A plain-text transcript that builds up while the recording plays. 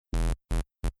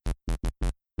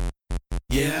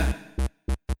Yeah.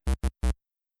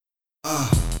 A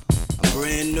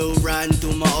brand new riding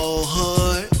through my old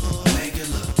hood. Make it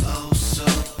look oh so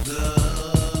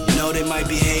good. You know they might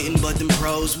be hating, but them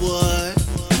pros would.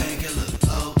 Make it look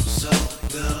oh so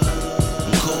good.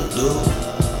 I'm cool, dude.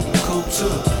 I'm cool too.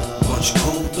 Bunch of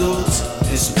cool dudes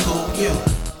and some cool you.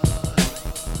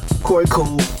 Corey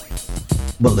Cool,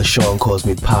 but LaShawn calls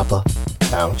me Papa.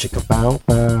 Bow, chicka, bow,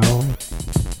 bow.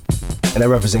 And I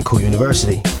represent Cool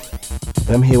University.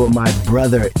 And I'm here with my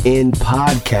brother in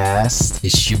podcast.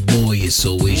 It's your boy. It's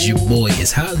always your boy.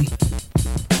 It's Holly.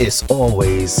 It's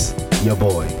always your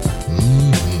boy.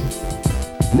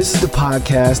 And this is the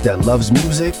podcast that loves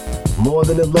music more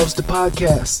than it loves the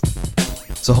podcast.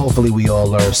 So hopefully we all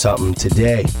learn something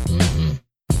today.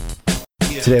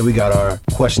 Today we got our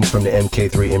questions from the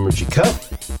MK3 Energy Cup.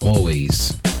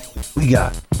 Always. We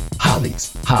got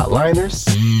Holly's Hotliners.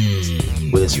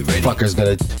 Where this fucker's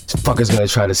gonna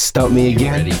try to stump me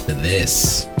again. Ready for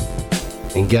this?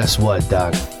 And guess what,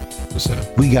 Doc? What's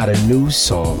up? We got a new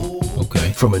song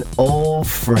Okay. from an old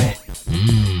friend,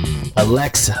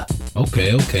 Alexa.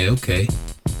 Okay.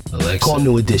 Alexa. Called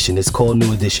New Edition. It's called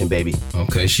New Edition, baby.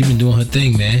 Okay, she been doing her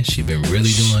thing, man. She been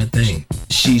really doing her thing.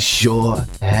 She sure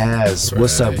has.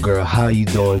 What's up, Right. girl? How you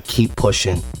doing? Keep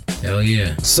pushing. Hell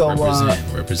yeah. So,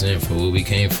 represent for where we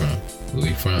came from. Where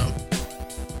we from.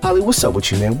 Holly, what's up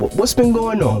with you, man? What's been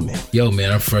going on, man? Yo,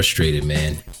 man, I'm frustrated,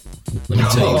 man. Let me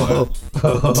tell you what.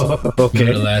 Okay.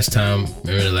 Remember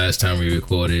the last time we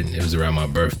recorded? It was around my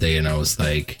birthday, and I was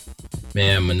like,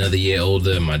 man, I'm another year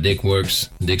older and my dick works.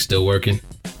 Dick's still working.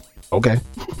 Okay.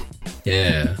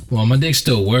 Yeah. Well, my dick's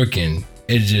still working.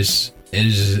 It just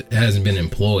hasn't been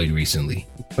employed recently.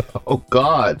 Oh,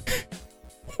 God.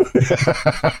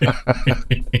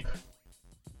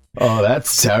 Oh,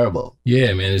 that's terrible.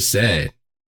 Yeah, man, it's sad.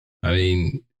 I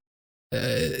mean,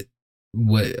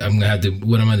 what am I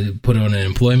gonna put on an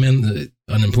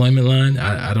unemployment line?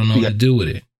 I don't know what to do with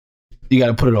it. You got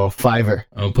to put it on Fiverr.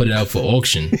 I'm gonna put it out for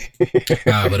auction. Dick,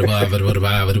 anybody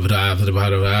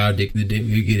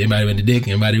with the dick?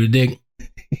 Anybody with the dick?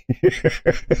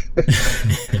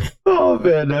 Oh,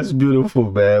 man, that's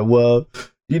beautiful, man. Well,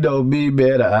 you know me,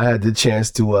 man, I had the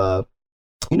chance to,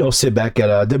 sit back at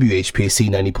WHPC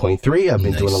 90.3. I've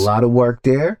been doing a lot of work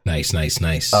there. Nice.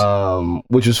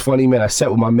 Which was funny, man. I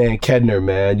sat with my man Kedner,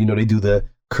 man. You know, they do the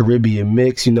Caribbean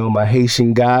mix, my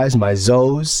Haitian guys, my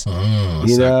Zos.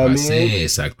 You know what I mean?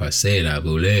 Sac passé, la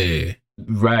boule.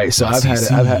 Right. So I've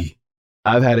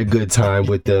had a good time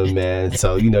with them, man.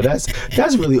 So,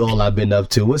 that's really all I've been up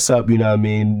to. What's up, you know what I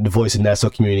mean? The voice of Nassau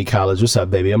Community College. What's up,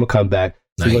 baby? I'm going to come back.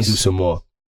 We're going to do some more.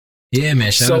 Yeah,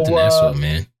 man. Shout out to Nassau,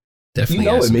 man. Definitely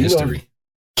has some history.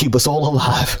 Keep us all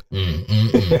alive.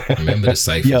 Remember the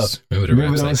ciphers.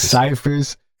 Remember those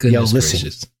ciphers? Goodness listen.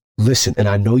 gracious. Listen, and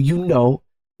I know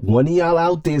one of y'all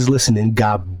out there is listening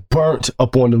got burnt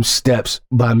up on them steps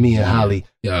by me and Holly.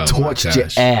 Oh, torched your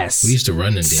ass. We used to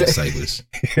run them damn ciphers.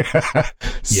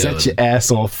 Set your ass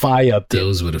on fire up there.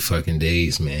 Those were the fucking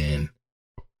days, man.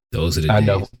 Those are the days. I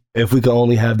know. If we could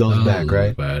only have those back,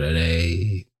 right?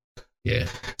 Yeah.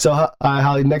 So,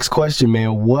 Holly, next question,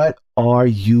 man. What are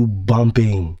you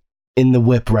bumping in the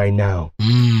whip right now?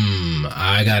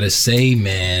 I gotta say,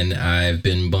 man, I've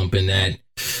been bumping that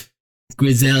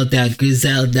Griselda.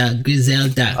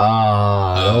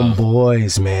 Them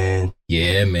boys, man.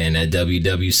 Yeah, man, that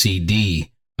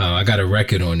WWCD. I got a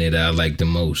record on it that I like the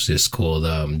most. It's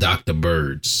called Dr.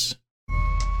 Birds.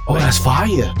 Oh, that's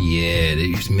fire. Yeah,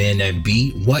 man, that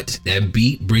beat. What? That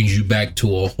beat brings you back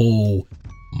to a whole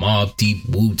Mobb Deep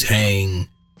Wu-Tang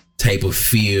type of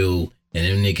feel. And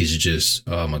them niggas just,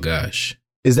 oh my gosh.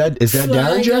 Is that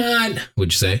Derringer?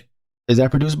 What'd you say? Is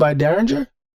that produced by Derringer?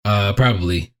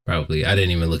 Probably. I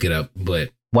didn't even look it up, but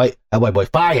that white boy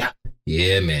fire.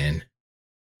 Yeah, man.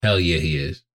 Hell yeah, he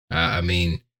is. I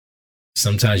mean,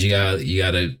 sometimes you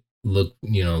gotta look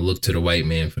to the white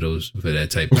man for that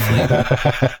type of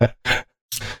flavor.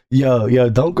 Yo,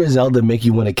 don't Griselda make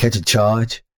you want to catch a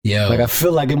charge? Yo, like I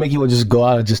feel like it make you want to just go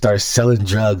out and just start selling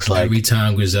drugs. Like every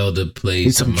time Griselda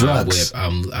plays some drugs,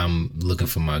 whip, I'm looking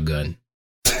for my gun.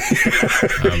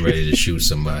 I'm ready to shoot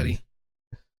somebody.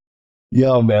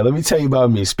 Yo, man, let me tell you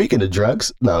about me. Speaking of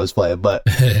drugs, no, I was playing, but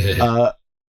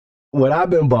what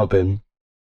I've been bumping,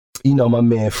 my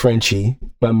man French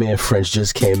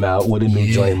just came out with a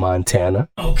new joint, Montana.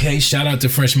 Okay, shout out to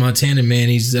French Montana, man.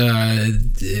 He's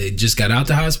just got out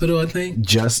the hospital, I think.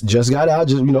 Just got out,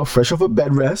 fresh off a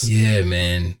bed rest. Yeah,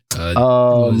 man.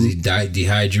 Was he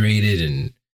dehydrated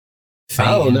and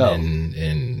fainting? I don't know.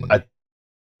 And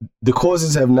the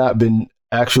causes have not been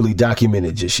actually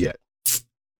documented just yet.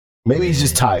 Maybe he's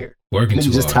just tired. Working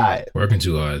too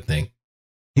hard, I think.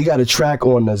 He got a track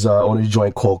on his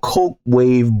joint called Coke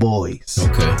Wave Boys.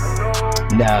 Okay.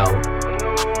 Now,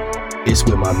 it's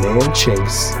with my man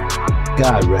Chinks.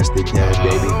 God rest his dead,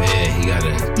 baby. Man, he got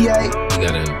a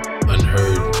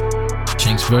unheard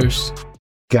Chinks verse.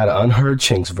 Got an unheard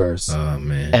Chinks verse. Oh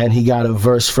man. And he got a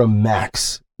verse from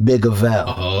Max Big Avell.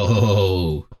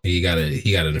 Oh, he got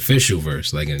an official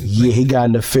verse, he got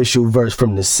an official verse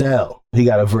from the cell. He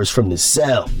got a verse from the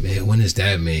cell. Man, when is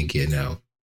that man getting out?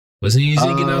 Wasn't he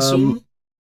getting out soon?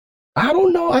 I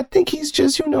don't know. I think he's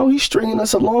just, he's stringing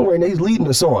us along right now. He's leading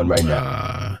us on right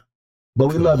now. But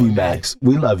we love you, Max.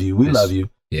 We love you. We love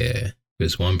you. Yeah.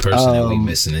 There's one person that we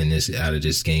missing out of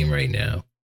this game right now.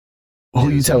 Who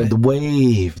you telling? The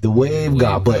wave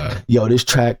god. But yo, this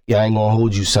track, I ain't gonna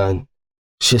hold you, son.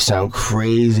 Shit sound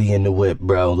crazy in the whip,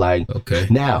 bro. Like, okay.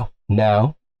 Now,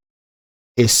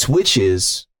 it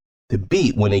switches the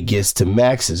beat when it gets to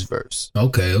Max's verse.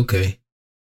 Okay.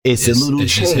 It's a little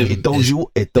change. It throws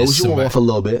you off a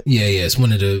little bit. Yeah. It's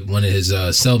one of his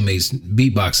cellmates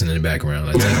beatboxing in the background.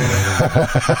 I think.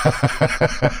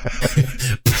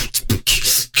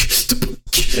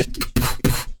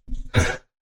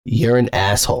 You're an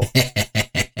asshole.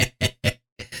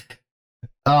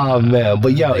 Oh man,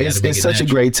 but yo, it's such a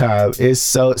great time. It's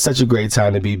such a great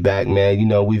time to be back, man.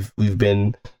 We've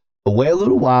been away a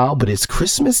little while, but it's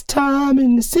Christmas time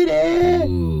in the city.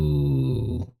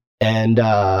 Ooh. And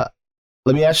let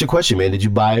me ask you a question, man. Did you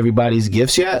buy everybody's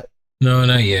gifts yet? No,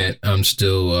 not yet. I'm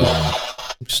still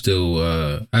I'm still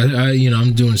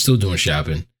doing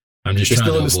shopping. I'm just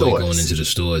trying to avoid going into the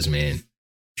stores, man.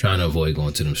 Trying to avoid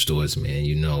going to them stores, man.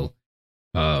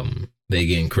 They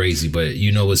getting crazy, but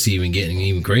what's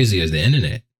getting crazier is the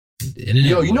internet. The internet.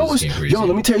 Yo,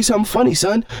 let me tell you something funny,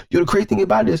 son. The crazy thing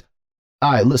about it is,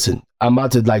 all right, listen, I'm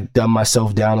about to dumb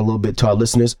myself down a little bit to our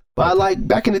listeners, but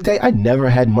back in the day, I never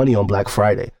had money on Black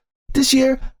Friday. This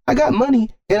year, I got money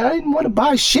and I didn't want to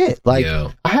buy shit.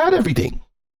 I had everything.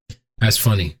 That's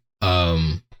funny.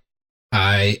 I'm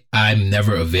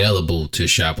never available to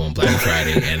shop on Black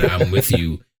Friday, and I'm with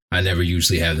you. I never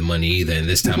usually have the money either, and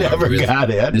this time I really did have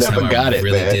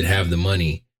the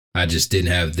money. I just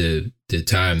didn't have the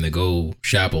time to go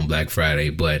shop on Black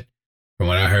Friday. But from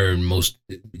what I heard, most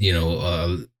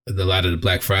a lot of the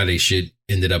Black Friday shit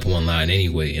ended up online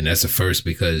anyway, and that's the first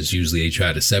because usually they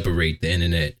try to separate the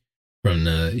internet from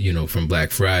from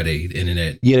Black Friday, the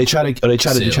internet. Yeah, they try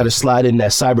to slide in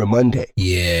that Cyber Monday.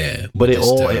 Yeah, but it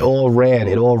all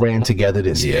ran together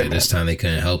this year. Yeah, this time they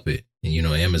couldn't help it. And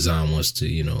Amazon wants to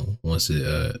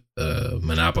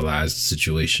monopolize the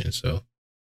situation. So,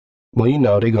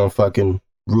 well, they're gonna fucking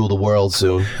rule the world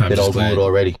soon. They don't rule it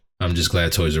already. I'm just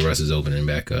glad Toys R Us is opening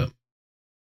back up.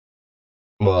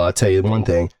 Well, I'll tell you one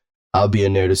thing. I'll be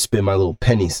in there to spend my little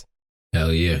pennies.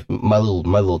 Hell yeah. My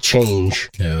little change.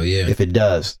 Hell yeah. If it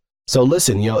does. So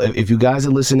listen, if you guys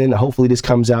are listening, hopefully this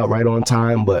comes out right on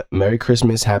time. But Merry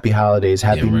Christmas, Happy Holidays,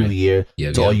 Happy New Year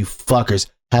to all you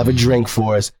fuckers. Have a drink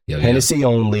for us. Hennessy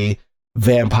only.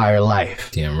 Vampire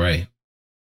Life. Damn right.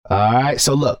 All right.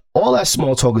 So look, all that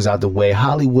small talk is out the way.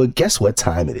 Hollywood, guess what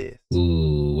time it is?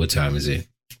 Ooh, what time is it?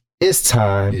 It's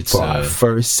time for our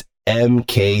first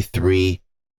MK3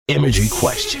 imagery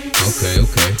question. Okay.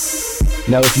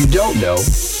 Now, if you don't know,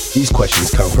 these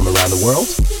questions come from around the world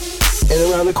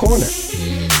and around the corner.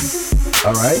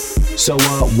 All right. So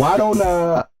why don't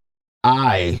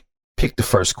I pick the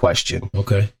first question?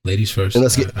 Okay, ladies first. And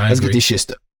let's get this shit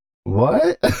started.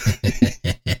 What?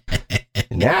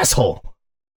 An asshole.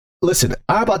 Listen,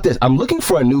 how about this? I'm looking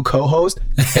for a new co-host.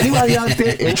 Anybody out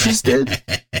there interested?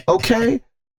 Okay.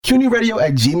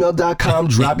 CUNYRadio@gmail.com.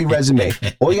 Drop your resume.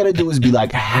 All you gotta do is be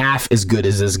half as good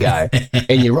as this guy,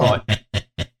 and you're on.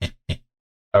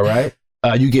 All right.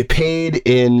 You get paid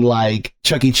in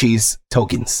Chuck E. Cheese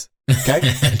tokens. Okay.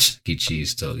 Chuck E.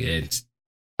 Cheese tokens.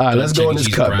 All right, let's go in this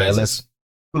cup, man. Let's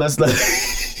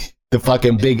the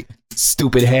fucking big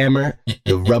stupid hammer,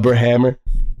 the rubber hammer.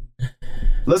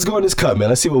 Let's go in this cup, man.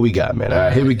 Let's see what we got, man. All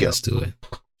right, here we go. Let's do it.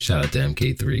 Shout out to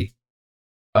MK3.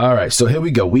 All right, so here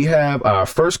we go. We have our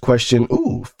first question,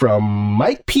 from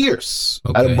Mike Pierce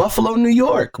out of Buffalo, New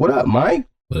York. What up, Mike?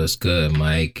 What's good,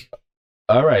 Mike?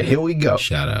 All right, here we go.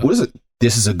 Shout out. What is it?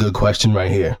 This is a good question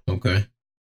right here. Okay.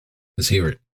 Let's hear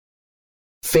it.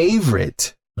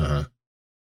 Favorite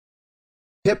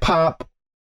hip-hop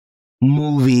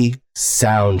movie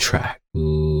soundtrack?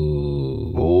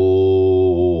 Ooh.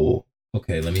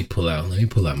 Okay, let me pull out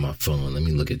my phone. Let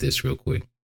me look at this real quick.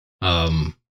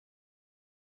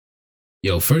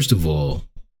 First of all,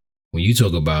 when you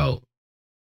talk about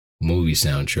movie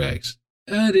soundtracks,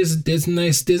 there's a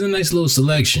nice little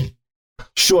selection.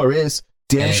 Sure is.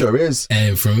 Damn sure is.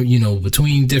 And from, you know,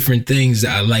 between different things,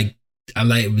 I like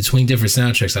between different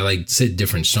soundtracks, I like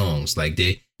different songs. Like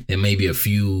there may be a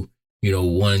few, you know,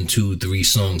 1, 2, 3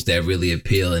 songs that really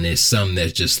appeal, and there's some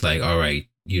that's just like, all right,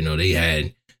 you know, they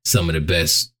had some of the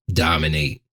best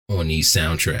dominate on these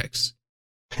soundtracks.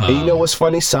 And you know what's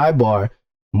funny? Sidebar: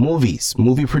 movies,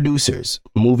 movie producers,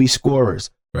 movie scorers,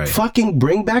 right? Fucking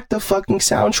bring back the fucking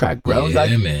soundtrack, bro. Yeah,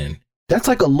 like, man. That's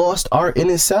like a lost art in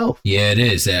itself. Yeah, it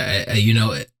is. You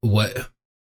know what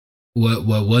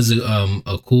was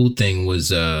a cool thing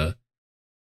was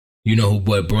you know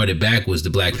what brought it back was the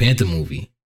Black Panther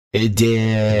movie. It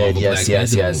did. Yes.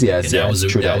 That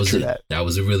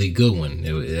was a really good one.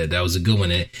 That was a good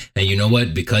one. And you know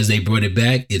what? Because they brought it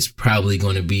back, it's probably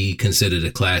going to be considered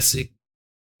a classic.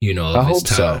 You know, I hope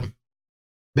so.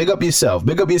 Big up yourself,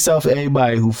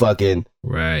 everybody who fucking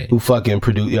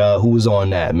produced, who was on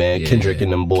that, man. Yeah, Kendrick and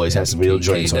them boys had some real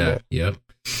joints on there. Yep.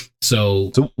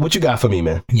 So what you got for me,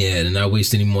 man? Yeah, to not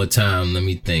waste any more time, let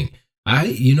me think.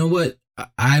 You know what?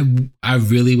 I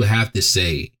really would have to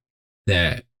say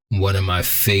that one of my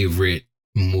favorite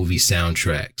movie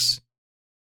soundtracks,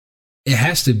 it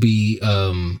has to be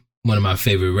one of my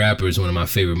favorite rappers, one of my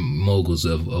favorite moguls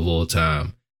of all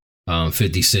time.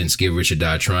 50 Cent's Get Rich or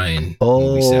Die Trying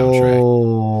movie soundtrack.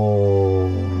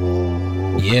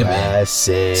 Yeah,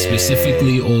 classic. Man.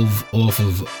 Specifically off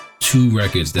of 2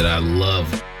 records that I love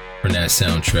from that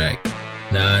soundtrack.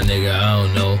 Nah, nigga, I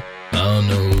don't know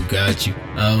who got you.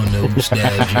 I don't know who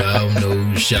stabbed you. I don't know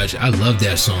who shot you. I love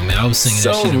that song, man. I was singing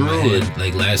that shit in my head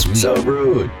like last week. So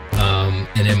rude.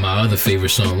 And then my other favorite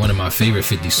song, one of my favorite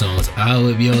 50 songs, I'll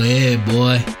whip your head,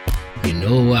 boy. You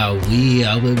know I'll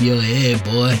whip your head,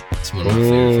 boy. It's one of my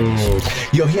favorite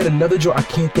songs. Yo, he had another joint. I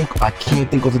can't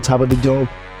think off the top of the dome.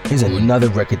 There's another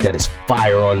record that is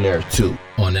fire on there too.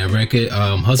 On that record,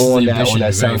 Hustle and Ambition,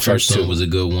 the very first song was a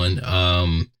good one.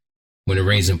 When It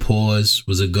Rains and Pours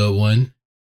was a good one.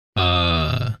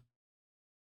 Let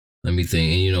me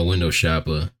think. And you know, Window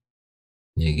Shopper.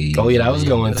 Nigga, oh yeah, that was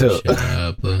going too.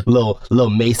 little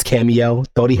Mace cameo.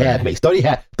 Thought he had Mace. Thought he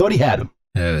had him.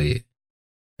 Hell yeah.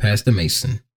 Pastor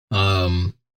Mason. Yeah,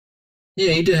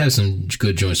 he did have some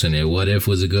good joints in there. What If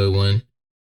was a good one.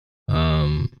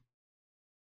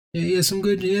 Yeah, he had some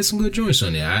good joints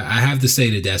on there. I have to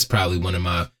say that's probably one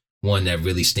that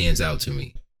really stands out to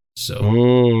me. So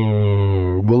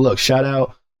well, look, shout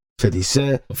out 50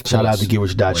 Cent. Shout out to Get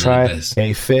Rich or Die Trying.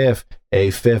 Hey Fifth,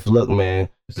 look, man,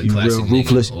 you real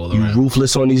ruthless. You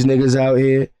ruthless on these niggas out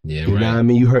here. Yeah, you know what I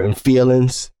mean? You hurting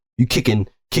feelings. You kicking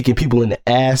people in the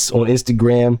ass on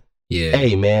Instagram. Yeah.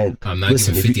 Hey, man. I'm not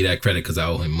giving 50 that credit because I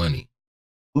owe him money.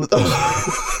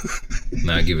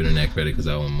 Not giving him that credit because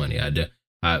I owe him money.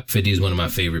 50 is one of my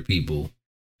favorite people,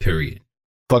 period.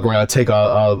 Fuck around, take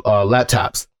our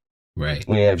laptops. Right.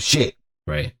 We have shit.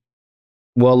 Right.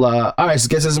 Well, all right, so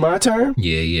guess it's my turn?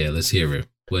 Yeah, let's hear it.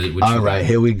 What all right,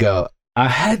 here we go. I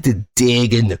had to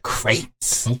dig in the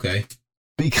crates. Okay.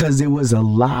 Because there was a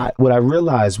lot. What I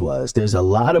realized was there's a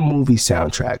lot of movie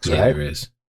soundtracks, right? Yeah, there is.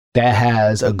 That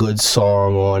has a good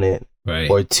song on it, right,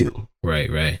 or 2.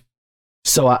 Right.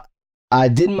 So I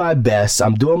did my best.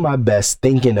 I'm doing my best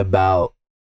thinking about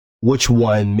which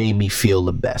one made me feel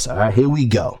the best. All right, here we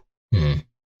go.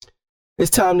 It's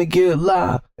time to get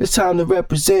live. It's time to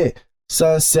represent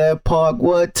Sunset Park.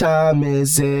 What time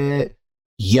is it?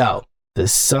 Yo, the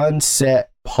Sunset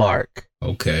Park.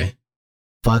 Okay.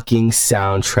 Fucking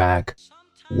soundtrack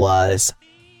was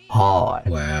hard.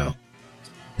 Wow.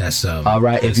 That's all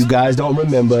right. If you guys don't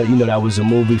remember, you know that was a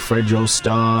movie. Fredro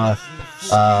Starr.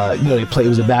 You know it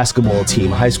was a basketball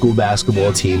team, a high school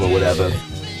basketball team or whatever.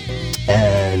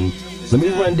 And let me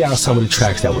run down some of the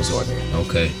tracks that was on there.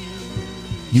 Okay.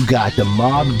 You got the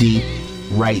Mobb Deep,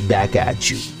 Right Back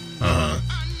at You. All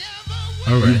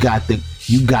right.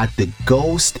 You got the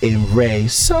Ghost and Ray.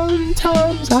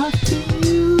 Sometimes I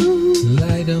feel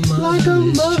like a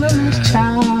motherless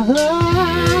child.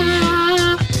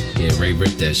 Yeah, Ray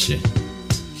ripped that shit.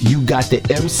 You got the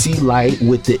MC Lyte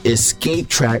with the Escape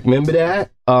track. Remember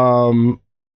that?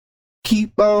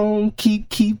 Keep on,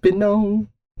 keeping on.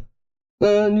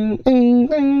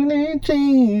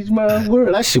 Change my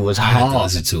world. That shit was hard. I had to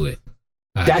listen to it.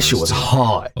 That shit was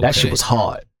hard. Okay. That shit was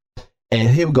hard. And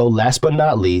here we go. Last but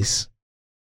not least,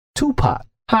 Tupac.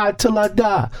 High till I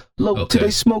die. Low till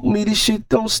they smoke me. This shit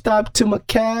don't stop till my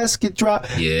casket drop.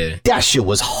 Yeah. That shit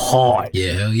was hard.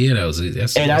 Yeah, hell yeah.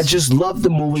 I just loved the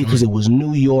movie because it was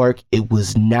New York. It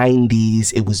was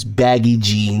 90s. It was baggy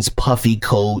jeans, puffy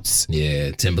coats.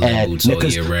 Yeah, Timberland boots all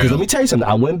year round. Let me tell you something.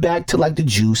 I went back to like the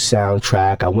Juice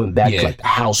soundtrack. I went back to like the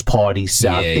House Party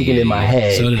sound, thinking in my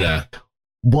head. So did I.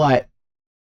 But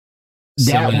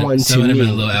that one to me. Some of them are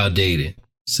a little outdated.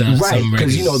 Some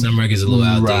records are a little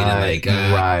outdated.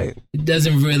 Right. It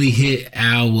doesn't really hit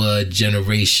our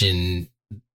generation,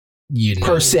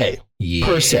 per se.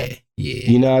 Yeah.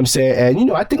 You know what I'm saying?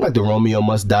 And I think like the Romeo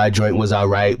Must Die joint was all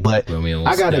right, but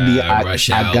I gotta be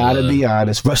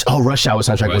honest. Rush Hour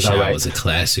soundtrack was all right. Was a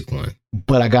classic one.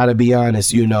 But I gotta be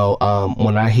honest,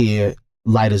 when I hear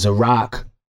Light as a Rock,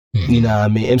 you know what I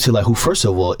mean? MC Lyte, who first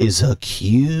of all is a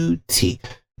cutie.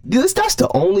 That's the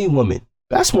only woman.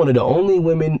 That's one of the only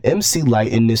women. MC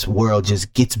Lyte in this world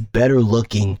just gets better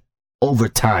looking over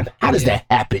time. How does that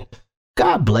happen?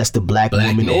 God bless the black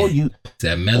woman. Man.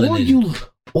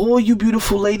 All you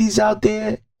beautiful ladies out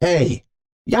there. Hey,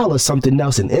 y'all are something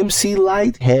else. And MC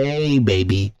Lyte, hey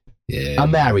baby. Yeah.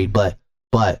 I'm married, but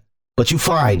you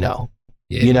fine though.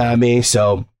 Yeah. You know what I mean?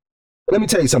 So let me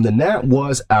tell you something. That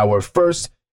was our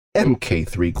first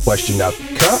MK3 question. Now,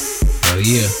 oh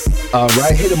yeah. All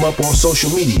right, hit him up on social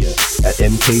media at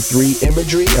MK3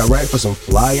 Imagery, all right, for some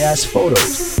fly ass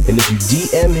photos. And if you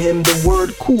DM him the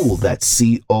word cool, that's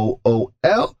COOL,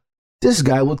 this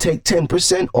guy will take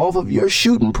 10% off of your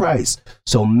shooting price.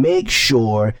 So make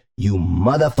sure you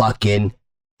motherfucking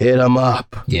hit him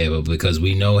up. Yeah, but because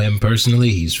we know him personally,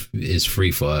 it's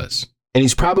free for us. And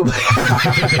he's probably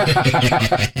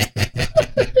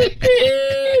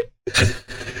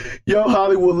Yo,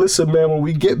 Hollywood, listen, man, when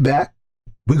we get back,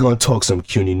 we're going to talk some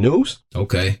CUNY news.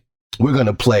 Okay. We're going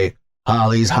to play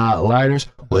Holly's Hot Liners,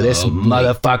 where this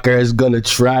motherfucker is going to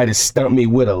try to stump me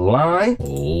with a line.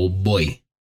 Oh, boy.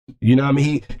 You know what I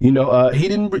mean? He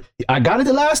didn't... I got it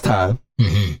the last time,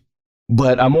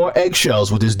 but I'm on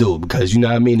eggshells with this dude because, you know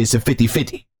what I mean? It's a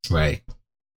 50-50. Right.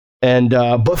 And,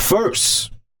 but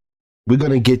first, we're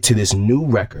going to get to this new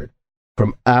record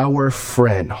from our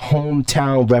friend,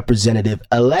 hometown representative,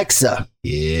 Alexa.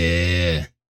 Yeah.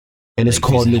 And it's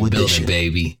called New Edition.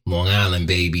 Baby. Long Island,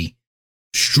 baby.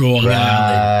 Strong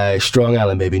Island. Strong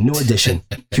Island, baby. New Edition.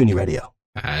 CUNY Radio.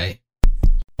 All right.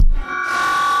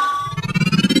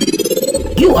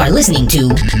 You are listening to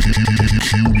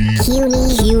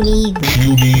CUNY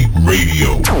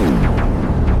Radio.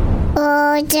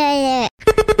 Oh, yeah.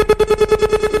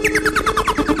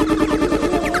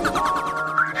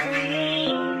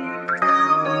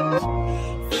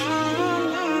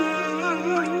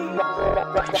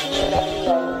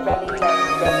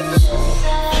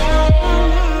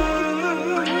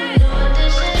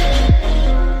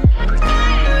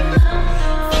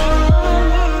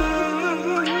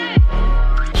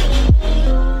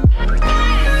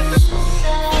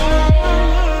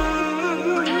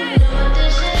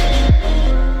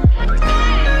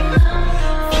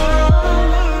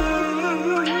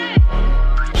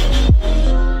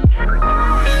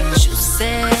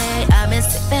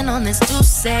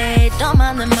 Don't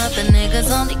mind them other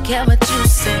niggas, only care what you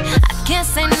say. I can't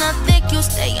say nothing, you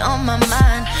stay on my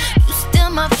mind. You still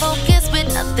my focus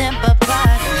with nothing but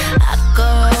pride. I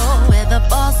go where the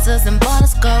bosses and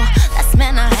ballers go. Last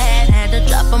man I had to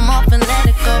drop them off and let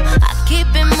it go. I keep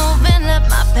it moving, left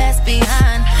my past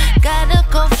behind. Gotta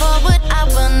go forward, I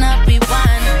will not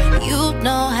rewind. You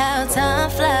know how time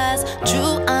flies.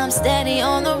 True, I'm steady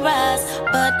on the rise,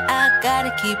 but I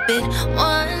gotta keep it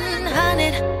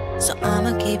 100. So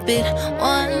I'ma keep it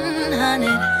 100.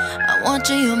 I want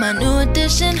you my new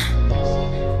addition.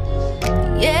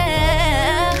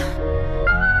 Yeah.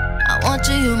 I want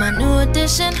you my new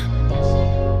addition.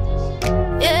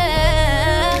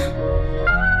 Yeah.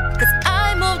 'Cause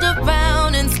I moved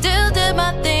around and still did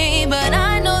my thing, but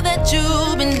I know that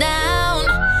you've been down.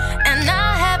 And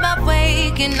I had my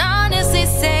way, can honestly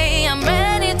say I'm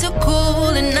ready to cool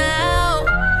it now.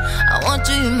 I want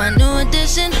you my new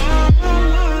addition.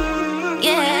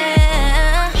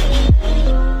 Yeah,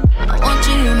 I want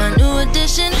you my new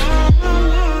addition.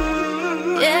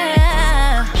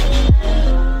 Yeah,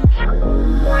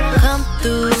 come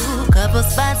through, couple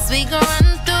spots we gon'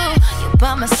 run through. You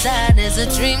by my side is a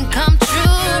dream come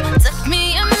true. Took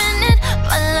me a minute,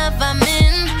 but love I'm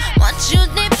in. Want you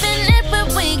deep in it when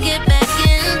we get back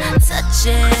in. Touch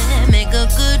it, make a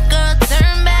good girl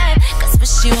turn back. 'Cause what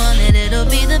she wanted, it'll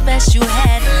be the best you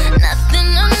had. Nothing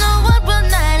to know what will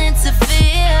not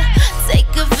interfere.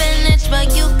 Take advantage,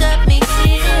 but you got me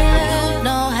here. You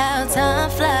know how time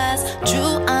flies.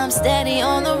 True, I'm steady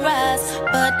on the rise,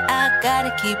 but I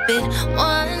gotta keep it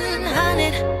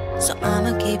 100. So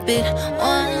I'ma keep it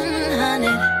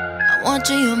 100. I want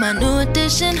you my new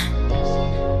addition.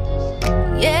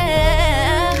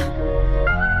 Yeah,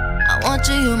 I want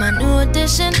you my new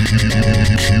addition. CUNY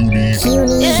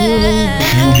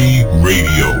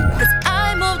Radio.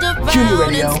 CUNY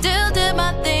Radio.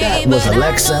 That was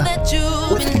Alexa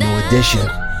with New Edition.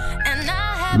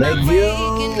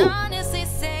 Lakeview.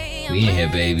 We in here,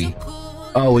 baby.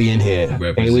 Oh, we in here.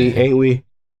 Ain't we?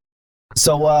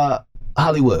 So,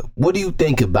 Hollywood, what do you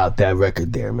think about that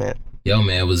record there, man? Yo,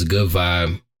 man, it was a good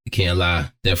vibe. I can't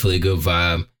lie. Definitely a good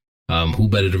vibe. Who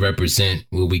better to represent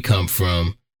where we come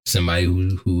from? Somebody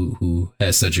who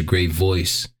has such a great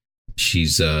voice.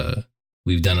 She's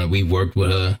we've worked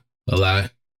with her a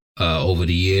lot over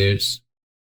the years.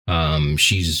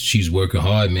 She's working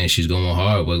hard, man. She's going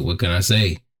hard. What can I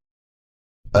say?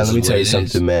 Let me tell you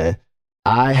something, man.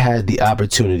 I had the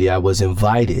opportunity. I was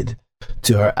invited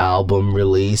to her album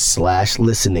release /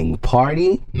 listening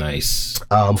party. Nice.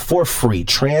 For free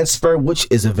transfer, which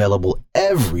is available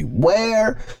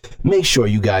everywhere. Make sure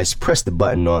you guys press the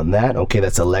button on that. Okay,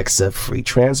 that's Alexa free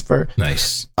transfer.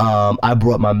 Nice. I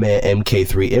brought my man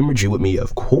MK3 Imagery with me,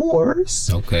 of course.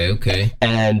 Okay.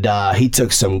 And he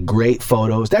took some great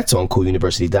photos. That's on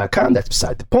cooluniversity.com. That's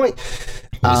beside the point.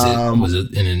 Was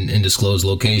it in an undisclosed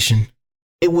location?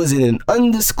 It was in an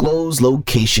undisclosed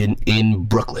location in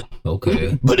Brooklyn.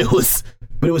 Okay. But it was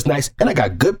nice, and I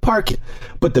got good parking.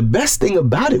 But the best thing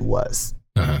about it was,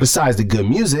 besides the good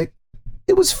music,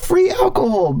 it was free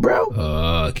alcohol, bro.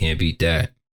 Oh, can't beat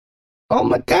that. Oh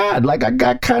my God. Like, I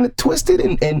got kind of twisted,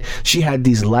 and she had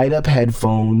these light up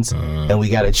headphones, and we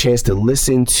got a chance to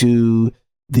listen to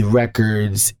the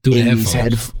records through in the these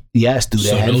headphones. Through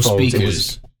the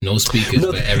headphones. No speakers,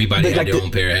 but everybody had their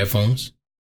own pair of headphones.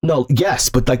 No, yes,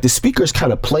 but like the speakers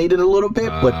kind of played it a little bit,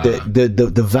 but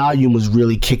the volume was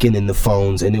really kicking in the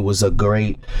phones, and it was a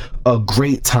great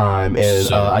time.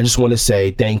 And I just want to say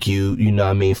thank you, you know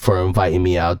what I mean, for inviting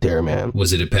me out there, man.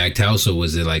 Was it a packed house, or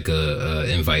was it like a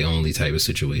invite only type of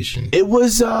situation? It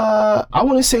was, I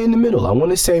want to say in the middle. I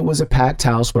want to say it was a packed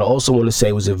house, but I also want to say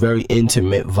it was a very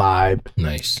intimate vibe.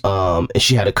 Nice. And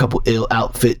she had a couple ill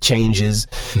outfit changes,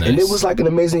 and it was like an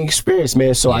amazing experience,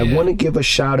 man. So I want to give a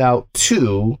shout out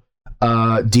to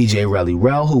DJ Relly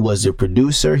Rel, who was the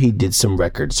producer. He did some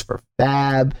records for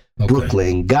Fab,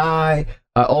 Brooklyn Guy.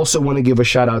 I also want to give a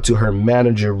shout out to her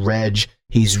manager, Reg.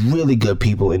 He's really good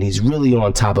people, and he's really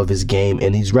on top of his game,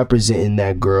 and he's representing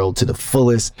that girl to the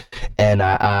fullest. And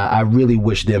I really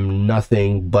wish them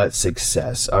nothing but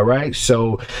success. All right.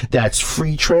 So that's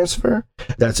free transfer.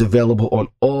 That's available on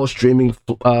all streaming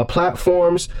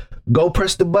platforms. Go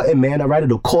press the button, man. All right,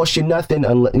 it'll cost you nothing,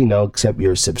 except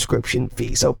your subscription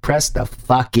fee. So press the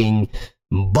fucking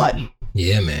button.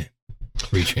 Yeah, man.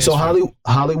 Free transfer. So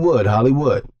Hollywood.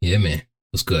 Yeah, man.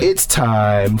 What's good? It's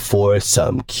time for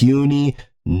some CUNY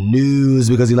news,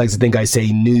 because he likes to think I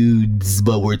say nudes,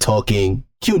 but we're talking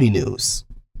CUNY news.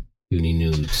 CUNY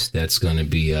news. That's gonna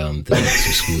be the next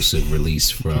exclusive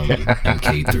release from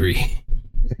MK3.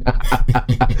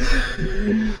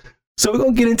 So we're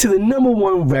going to get into the number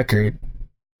one record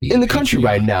in the country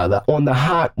right now, on the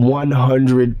Hot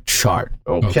 100 chart,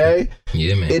 okay?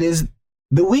 Yeah, man. It is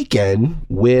The Weeknd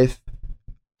with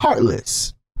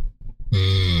Heartless.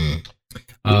 Have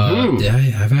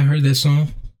I heard that song?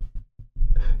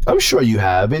 I'm sure you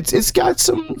have. It's got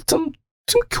some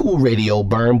cool radio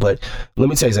burn, but let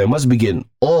me tell you something. It must be getting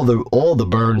all the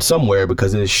burn somewhere,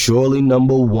 because it is surely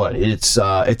number one. It's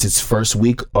its first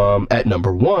week at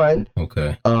number one.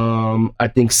 Okay. I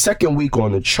think second week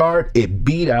on the chart, it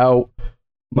beat out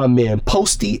my man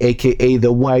Posty, aka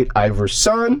the White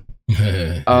Iverson,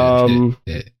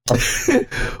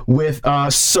 with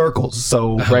Circles.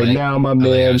 So right now, my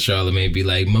man Charlamagne be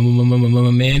like,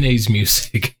 "Mama mayonnaise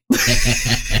music."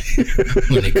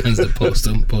 When it comes to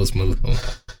Post Malone.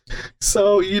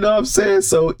 So, you know what I'm saying?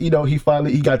 So, he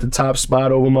got the top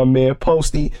spot over my man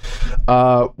Posty.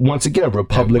 Once again,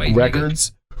 Republic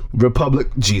Records.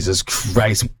 Jesus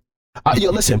Christ.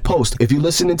 Listen, Post, if you're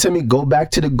listening to me, go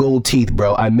back to the gold teeth,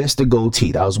 bro. I missed the gold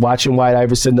teeth. I was watching White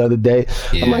Iverson the other day.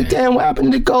 Yeah. I'm like, damn, what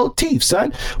happened to the gold teeth,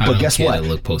 son? But guess what? I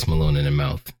look Post Malone in the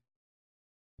mouth.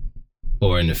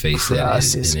 Or in the face.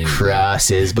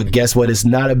 Crosses. But guess what? It's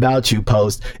not about you,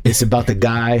 Post. It's about the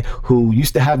guy who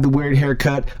used to have the weird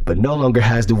haircut, but no longer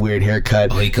has the weird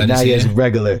haircut. Oh, he cut now his he hair? has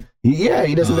regular. Yeah,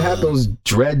 he doesn't have those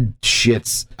dread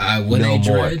shits. Were they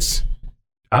dreads?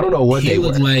 I don't know what he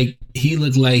looked like. He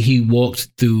looked like he walked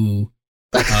through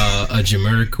a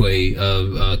Jamiroquai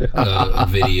a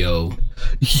video.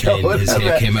 Yo, and his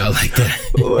hair came out like that.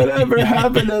 Whatever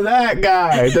happened to that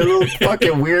guy? The little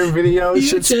fucking weird video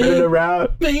shit spinning around.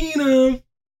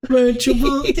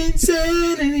 Virtual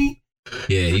insanity.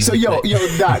 Yeah. So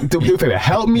Doc, do me a favor.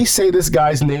 Help me say this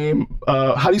guy's name.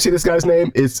 How do you say this guy's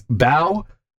name? It's Bao.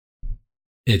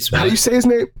 How do you say his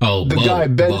name? Oh, the guy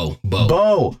Ben.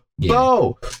 Bo.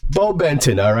 Yeah. Bo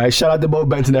Benton. All right. Shout out to Bo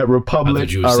Benton at Republic. I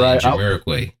thought you were saying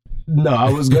Jamiroquai. No,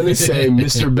 I was going to say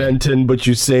Mr. Benton, but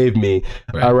you saved me.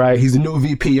 Right. All right. He's the new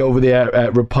VP over there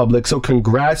at Republic. So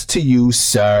congrats to you,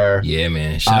 sir. Yeah,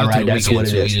 man. Shout out to the Weeknd,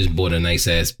 too. He just bought a nice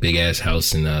ass, big ass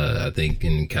house in, I think,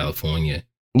 in California.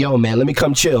 Yo, man, let me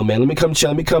come chill, man. Let me come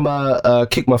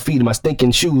kick my feet and my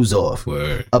stinking shoes off.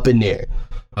 Word. Up in there.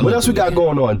 What else we got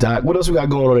going on, Doc? What else we got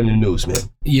going on in the news, man?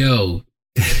 Yo.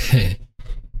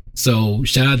 So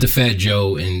shout out to Fat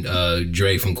Joe and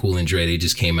Dre from Cool and Dre. They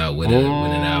just came out with an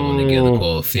album together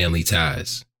called Family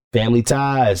Ties. Family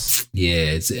Ties.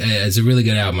 Yeah, it's a really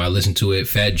good album. I listened to it.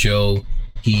 Fat Joe,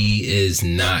 he is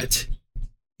not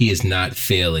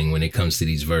failing when it comes to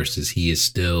these verses. He is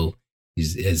still,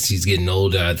 as he's getting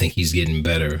older, I think he's getting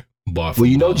better. Well,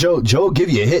 you know, Joe will give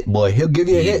you a hit, boy. He'll give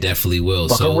you a hit. He definitely will.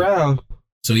 Fuck around.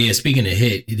 So yeah, speaking of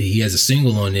hit, he has a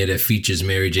single on there that features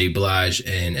Mary J. Blige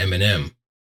and Eminem.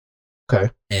 Okay.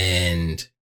 And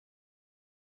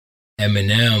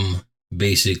Eminem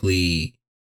basically,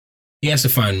 he has to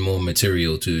find more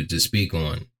material to speak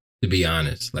on, to be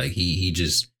honest. Like he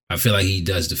just, I feel like he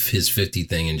does his 50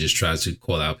 thing and just tries to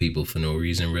call out people for no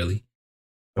reason, really.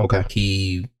 Okay.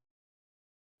 He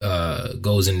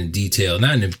goes into detail,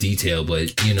 not into detail,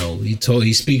 but you know,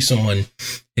 he speaks on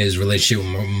his relationship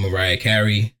with Mariah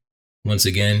Carey once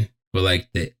again for like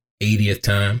the 80th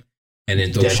time. And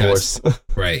then throw shots.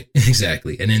 Right,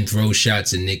 exactly. And then throw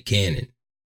shots at Nick Cannon.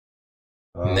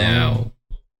 Now,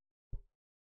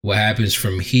 what happens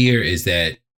from here is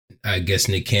that I guess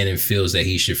Nick Cannon feels that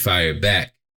he should fire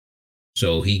back.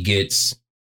 So he gets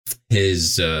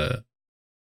his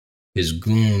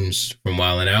goons from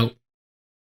Wildin' Out.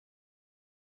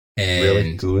 And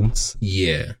really? Goons?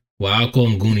 Yeah. Well, I'll call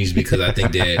them Goonies because I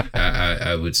think that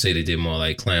I would say that they're more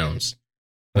like clowns.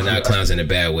 But not clowns in a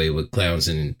bad way, but clowns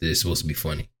and they're supposed to be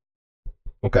funny.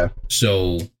 Okay.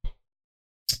 So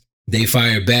they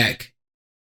fire back.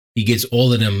 He gets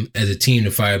all of them as a team to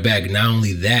fire back. Not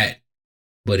only that,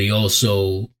 but he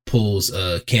also pulls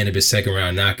a Cannabis second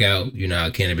round knockout. You know how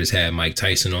Cannabis had Mike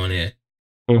Tyson on there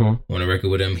on a record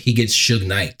with him. He gets Suge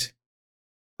Knight.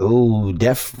 Ooh,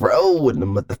 Death Row with the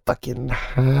motherfucking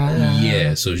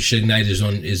yeah. So Suge Knight is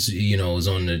on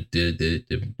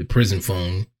the prison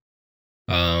phone.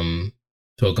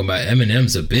 Talking about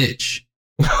Eminem's a bitch,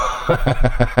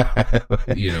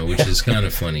 you know, which is kind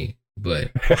of funny,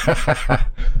 but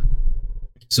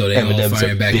so they Eminem's all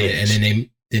firing back, and then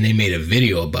they made a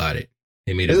video about it.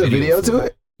 They made a video to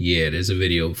it. Yeah, there's a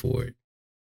video for it.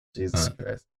 Jesus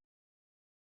Christ!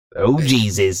 Oh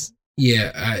Jesus!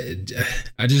 Yeah,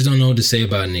 I just don't know what to say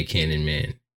about Nick Cannon,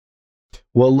 man.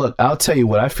 Well, look, I'll tell you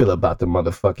what I feel about the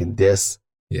motherfucking diss.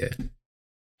 Yeah,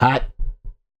 hot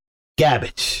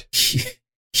garbage.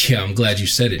 Yeah, I'm glad you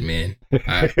said it, man.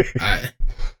 I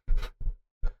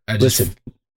just listen.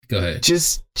 Go ahead.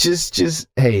 Just,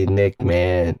 hey, Nick,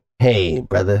 man. Hey,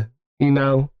 brother. You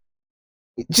know,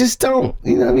 just don't.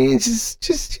 You know what I mean?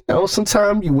 Just you know,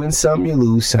 sometimes you win some, you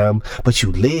lose some, but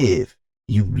you live.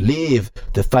 You live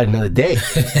to fight another day.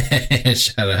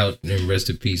 Shout out and rest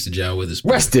in peace to John Witherspoon.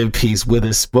 Rest in peace,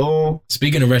 Witherspoon.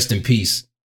 Speaking of rest in peace,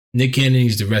 Nick Cannon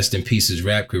needs to rest in peace his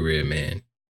rap career, man.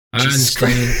 I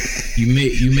understand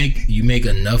you make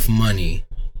enough money,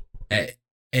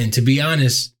 and to be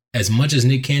honest, as much as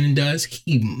Nick Cannon does,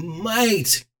 he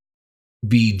might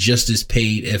be just as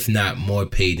paid, if not more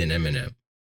paid, than Eminem.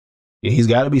 Yeah, he's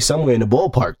got to be somewhere in the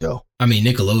ballpark, though. I mean,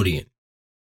 Nickelodeon.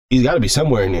 He's got to be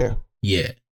somewhere in there.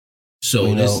 Yeah.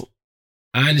 So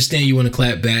I understand you want to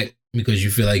clap back because you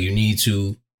feel like you need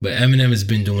to, but Eminem has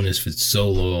been doing this for so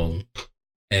long.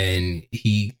 And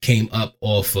he came up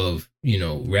off of, you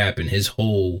know, rapping.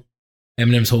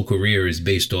 Eminem's whole career is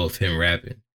based off him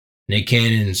rapping. Nick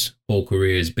Cannon's whole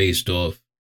career is based off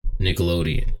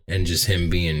Nickelodeon and just him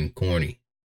being corny.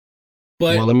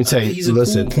 But well, let me tell you, he's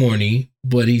cool corny,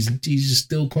 but he's just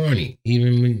still corny,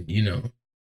 even when, you know.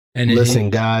 And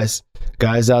listen, guys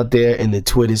out there in the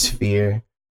Twitter sphere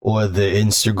or the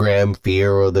Instagram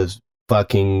sphere or the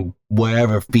fucking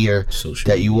wherever sphere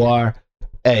that you are.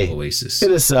 Hey, Oasis. Hit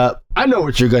us up. I know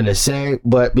what you're going to say,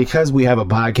 but because we have a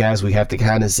podcast, we have to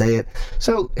kind of say it.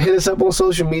 So hit us up on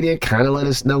social media. Kind of let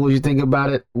us know what you think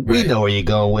about it. We know where you're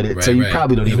going with it, so you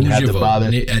probably don't even have to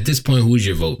bother. At this point, who's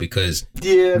your vote? Because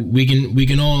we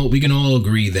can all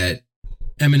agree that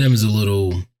Eminem is a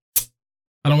little,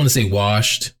 I don't want to say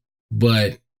washed,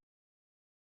 but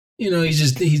you know,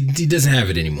 he doesn't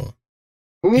have it anymore.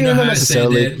 You know how I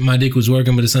said that my dick was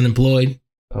working but it's unemployed?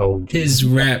 Oh, his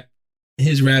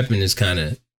rapping is kind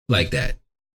of like that.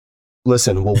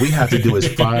 Listen, what we have to do is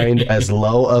find as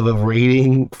low of a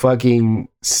rating fucking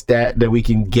stat that we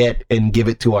can get and give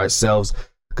it to ourselves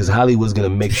because Hollywood's gonna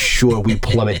make sure we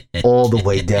plummet all the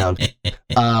way down.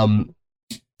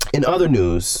 In other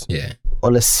news,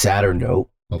 on a sadder note,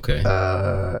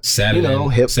 sadder,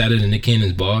 sadder than Nick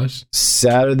Cannon's bars.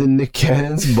 Sadder than Nick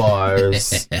Cannon's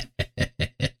bars.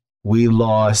 We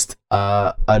lost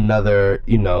another,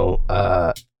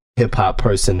 hip hop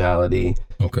personality.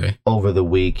 Over the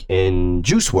week in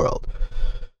Juice WRLD.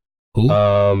 Who?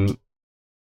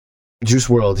 Juice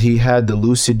WRLD. He had the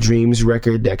Lucid Dreams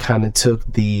record that kind of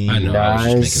took the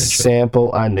Nas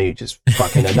sample. I know you just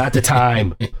fucking not the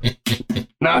time.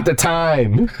 Not the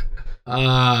time.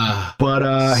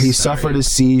 But he suffered a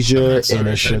seizure in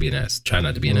a try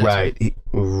not to be an ass.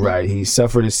 Right. He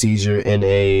suffered a seizure in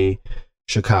a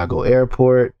Chicago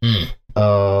airport.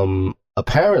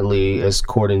 Apparently,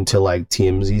 according to like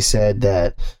TMZ, said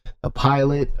that a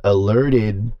pilot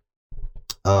alerted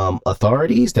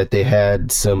authorities that they had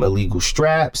some illegal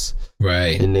straps,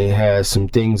 and they had some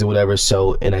things or whatever.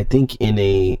 So, and I think in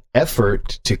a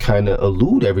effort to kind of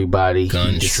elude everybody,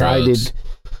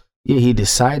 he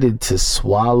decided to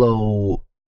swallow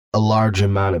a large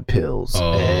amount of pills.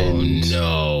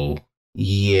 No.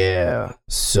 Yeah.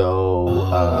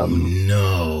 So,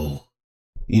 no.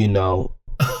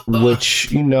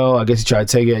 Which, I guess he tried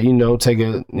to take it,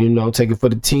 take it for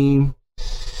the team.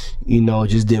 It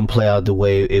just didn't play out the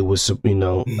way it was,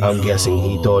 I'm guessing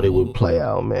he thought it would play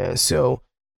out, man. So,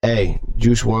 hey,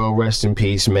 Juice WRLD, rest in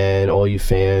peace, man. All your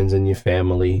fans and your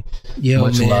family.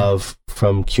 Much love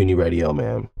from CUNY Radio,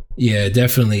 man. Yeah,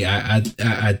 definitely. I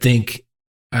think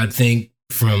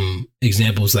from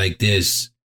examples like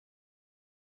this,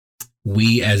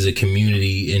 we as a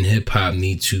community in hip hop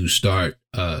need to start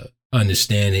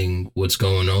understanding what's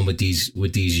going on with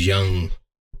these young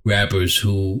rappers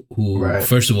who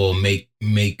first of all make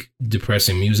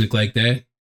depressing music like that,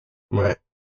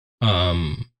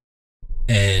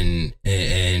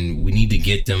 and we need to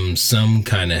get them some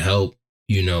kind of help.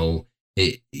 The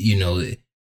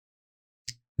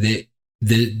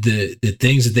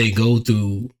things that they go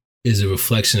through is a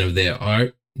reflection of their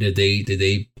art that they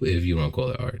if you want to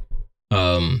call it art,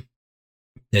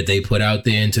 that they put out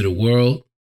there into the world.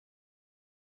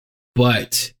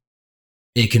 But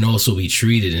it can also be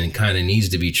treated, and kind of needs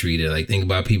to be treated. Like, think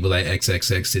about people like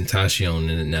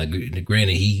XXXTentacion, and now,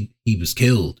 granted, he was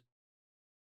killed,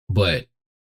 but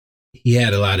he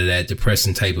had a lot of that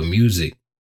depressing type of music.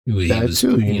 He was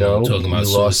talking about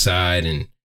suicide and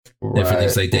different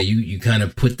things like that. You kind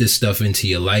of put this stuff into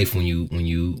your life when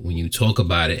you talk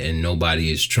about it, and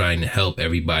nobody is trying to help.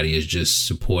 Everybody is just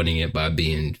supporting it by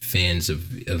being fans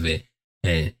of it,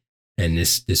 and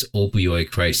this opioid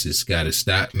crisis got to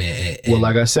stop, man. Well,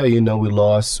 like I said, we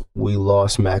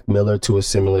lost Mac Miller to a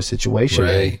similar situation.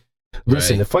 Right.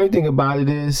 Listen, the funny thing about it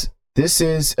is, this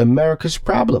is America's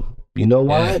problem. You know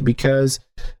why? Because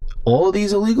all of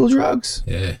these illegal drugs,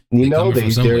 they're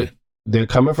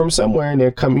coming from somewhere, and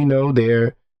they're coming.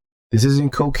 This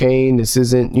isn't cocaine. This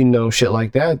isn't shit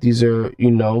like that. These are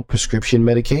prescription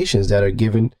medications that are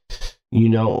given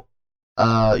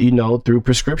through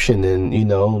prescription,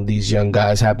 and these young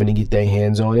guys happen to get their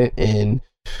hands on it, and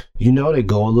they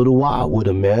go a little wild with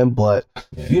them, man. But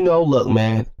look,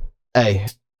 man, hey,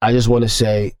 I just want to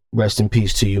say rest in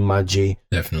peace to you, my G.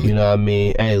 Definitely. You know what I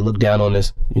mean? Hey, look down on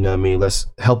this. You know what I mean? Let's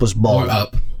help us ball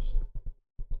up.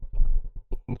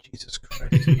 Jesus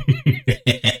Christ.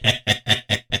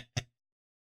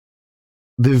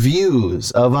 The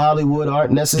views of Hollywood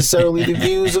aren't necessarily the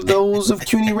views of those of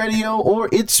CUNY Radio or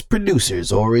its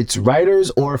producers or its writers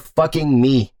or fucking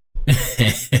me.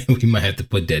 We might have to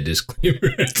put that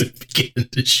disclaimer at the beginning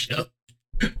of the show.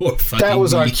 That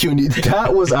was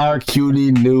our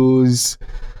CUNY news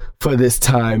for this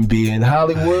time being.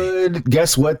 Hollywood,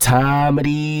 guess what time it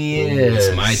is?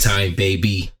 It's my time,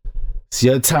 baby. It's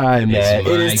your time, man.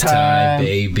 It is time,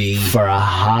 baby, for a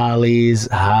Holly's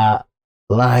Hot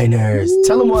Liners.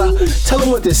 Tell them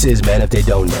what this is, man, if they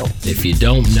don't know. If you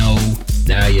don't know,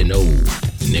 now you know,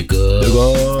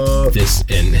 nigga. This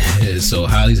and so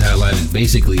Holly's Hot Liners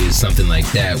basically is something like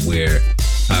that, where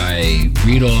I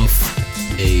read off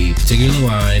a particular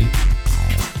line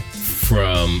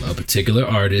from a particular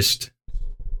artist,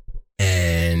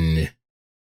 and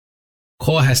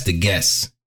Cole has to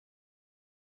guess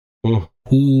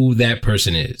who that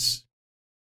person is.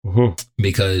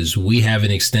 Because we both have an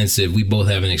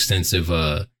extensive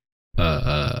what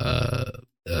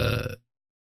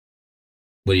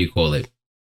do you call it,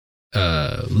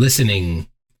 listening.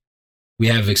 We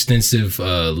have extensive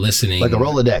listening, like a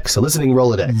Rolodex, a listening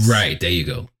Rolodex. Right, there you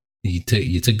go.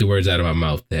 You took the words out of my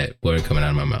mouth that weren't coming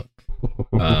out of my mouth.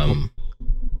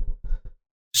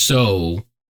 So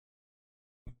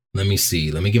Let me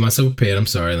see. Let me get myself prepared. I'm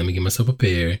sorry. Let me get myself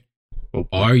prepared. Okay.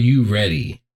 Are you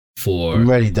ready for... I'm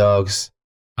ready, dogs.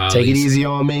 Take it easy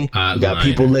on me. We got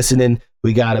people listening.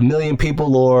 We got 1 million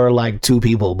people or like 2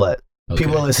 people, but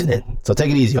people are listening. So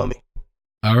take it easy on me.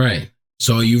 All right.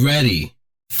 So are you ready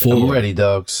for... I'm ready,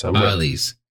 dogs. I'm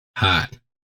Holly's hot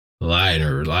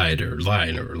liner.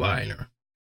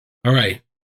 All right.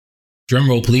 Drum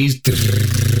roll, please.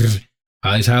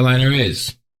 Holly's hot-liner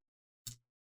is...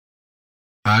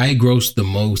 I grossed the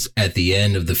most at the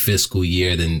end of the fiscal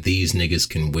year than these niggas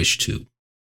can wish to.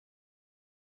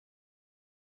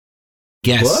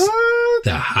 Guess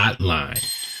the hotline.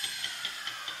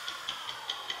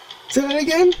 Say that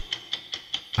again?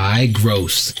 I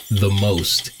grossed the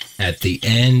most at the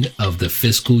end of the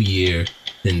fiscal year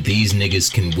than these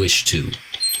niggas can wish to.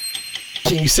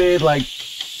 Can you say it like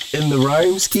in the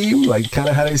rhyme scheme? Like kind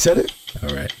of how they said it? All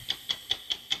right.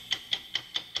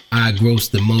 I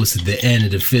grossed the most at the end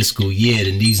of the fiscal year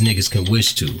than these niggas can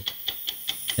wish to.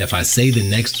 If I say the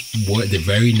next word, the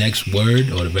very next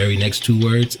word or the very next 2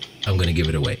 words, I'm going to give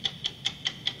it away.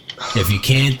 If you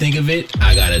can't think of it,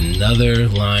 I got another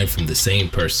line from the same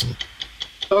person.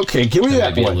 Okay, give me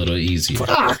that one. Might be a little easier.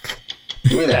 Fuck.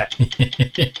 Give me that.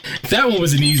 That one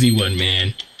was an easy one,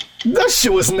 man. That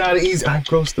shit was not easy. I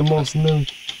grossed the most new.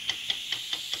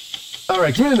 All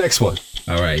right, give me the next one.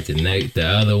 All right, the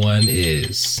other one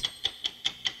is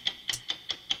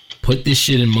put this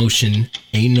shit in motion,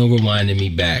 ain't no rewinding me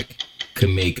back, could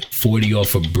make 40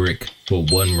 off a brick, but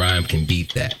one rhyme can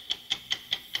beat that.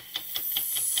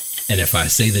 And if I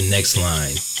say the next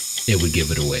line, it would give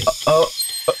it away.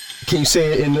 Can you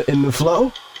say it in the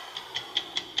flow?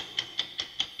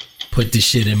 Put this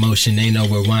shit in motion, ain't no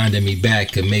rewinding me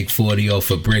back, could make 40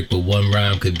 off a brick, but one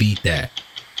rhyme could beat that.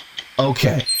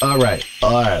 Okay, all right.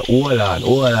 Hold on,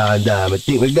 dog. I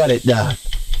think we got it, dog.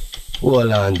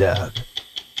 Hold on, dog.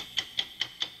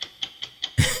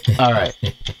 All right.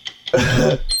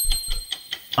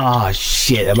 Oh,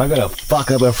 shit. Am I going to fuck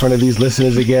up in front of these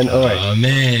listeners again? All right. Oh,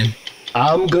 man.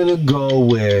 I'm going to go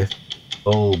with,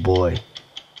 oh, boy,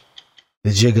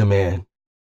 the Jigga Man.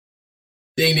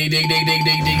 Ding, ding, ding, ding, ding,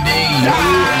 ding, ding, ding. You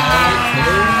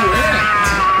are correct.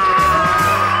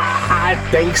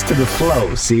 Thanks to the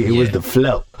flow. See, it was the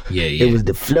flow. Yeah. It was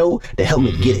the flow that helped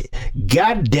me get it.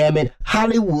 God damn it,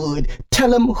 Hollywood, tell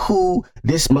them who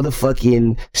this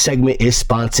motherfucking segment is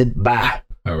sponsored by.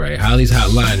 All right, Holly's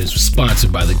Hotline is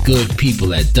sponsored by the good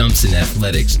people at Dumpson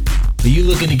Athletics. Are you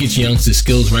looking to get your youngsters'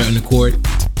 skills right on the court?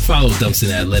 Follow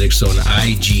Dumpson Athletics on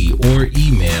IG or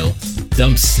email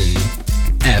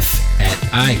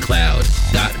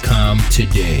dumpsonf@icloud.com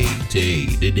today.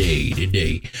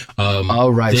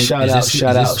 All right, shout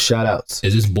outs.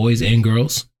 Is this boys and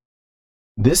girls?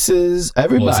 This is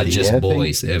everybody. Or is it just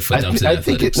boys for Dumpson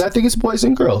Athletics? I think it's boys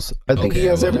and girls. I think he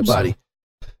has everybody.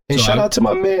 And so shout out to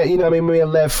my man, you know what I mean,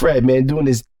 man, Lev Fred, man, doing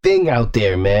his thing out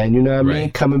there, man. You know what I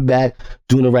mean? Coming back,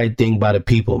 doing the right thing by the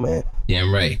people, man.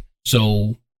 Damn right.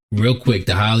 So, real quick,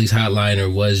 the Holly's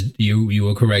Hotliner was, you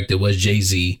were correct, it was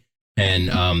Jay-Z. And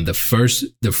the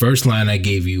first line I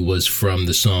gave you was from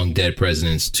the song Dead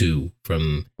Presidents 2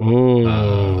 from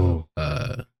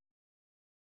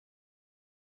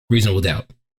Reasonable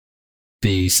Doubt.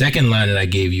 The second line that I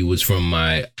gave you was from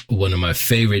one of my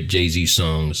favorite Jay-Z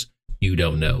songs, You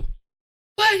Don't Know.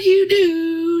 What you do.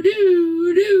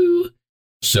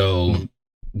 So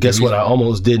guess what I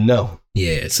almost didn't know.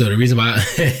 Yeah, so the reason why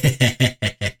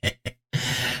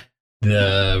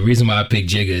I picked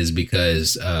Jigga is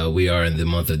because we are in the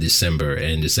month of December,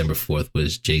 and December 4th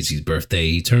was Jay-Z's birthday.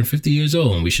 He turned 50 years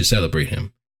old, and we should celebrate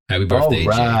him. Happy birthday, all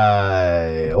right.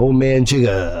 Jay. Old man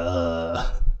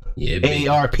Jigga. Yeah, baby.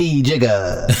 ARP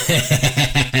Jigga.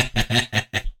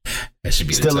 That should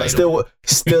be the title.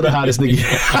 Still the hottest nigga.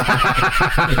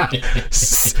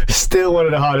 Still one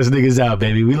of the hardest niggas out,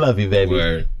 baby. We love you, baby.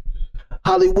 Word.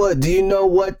 Hollywood, do you know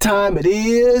what time it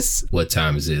is? What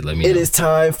time is it? Let me know. It is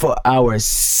time for our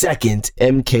second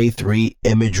MK3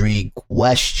 imagery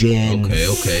question. Okay.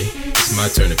 It's my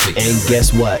turn to pick. And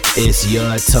guess what? It's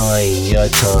your time. All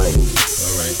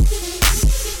right.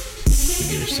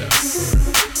 Figure this out.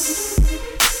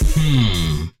 All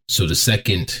right. So the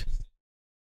second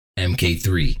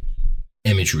MK3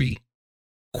 imagery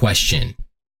question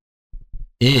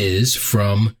is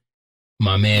from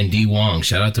my man D Wong.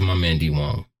 Shout out to my man D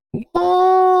Wong.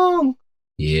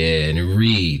 Yeah, and it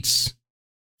reads,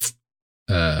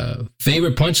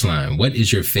 favorite punchline. What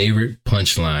is your favorite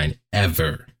punchline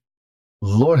ever?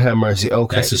 Lord have mercy.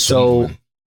 Okay, that's a sweet one.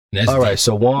 All right,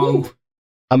 so Wong,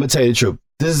 I'm gonna tell you the truth.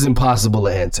 This is impossible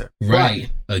to answer.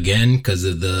 Right. Again, because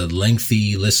of the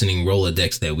lengthy listening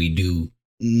Rolodex that we do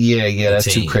Yeah,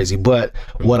 that's too crazy. But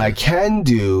what I can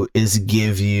do is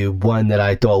give you one that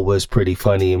I thought was pretty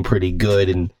funny and pretty good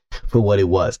and for what it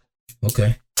was.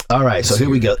 Okay. All right, so here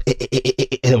we go.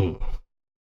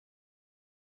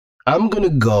 I'm going to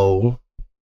go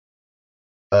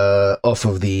off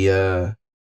of the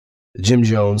Jim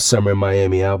Jones Summer in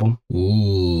Miami album.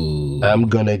 Ooh. I'm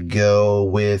going to go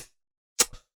with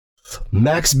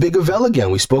Max Bigavell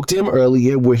again. We spoke to him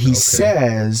earlier where he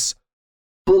says,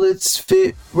 bullets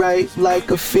fit right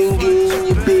like a finger in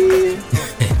your beard.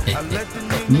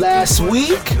 Last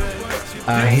week,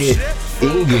 I hit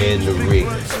finger in the ring.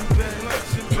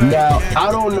 Now,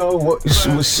 I don't know what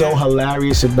was so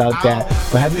hilarious about that,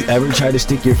 but have you ever tried to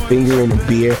stick your finger in a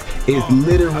beer? It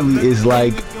literally is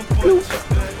like, bloop.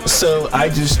 So I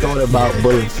just thought about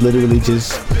bullets literally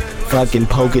just fucking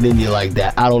poking in you like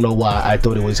that. I don't know why. I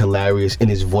thought it was hilarious, and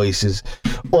his voice is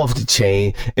off the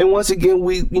chain. And once again,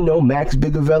 Max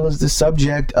Bigavell is the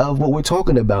subject of what we're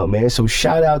talking about, man. So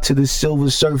shout out to the Silver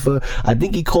Surfer. I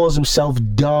think he calls himself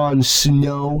Don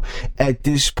Snow at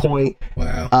this point.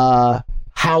 Wow.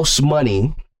 House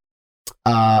Money,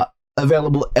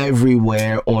 available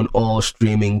everywhere on all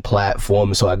streaming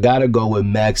platforms. So I gotta go with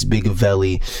Max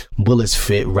Bigavelli. Bullets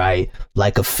fit right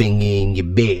like a finger in your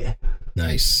beer.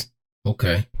 Nice.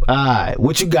 Okay. All right,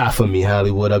 what you got for me,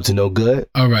 Hollywood? Up to no good?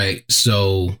 All right.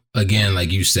 So again,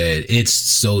 like you said, it's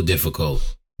so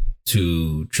difficult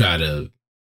to try to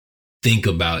think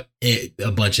about it,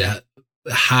 a bunch of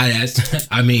hot ass.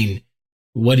 I mean,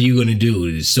 what are you gonna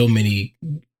do? There's so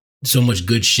much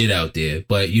good shit out there.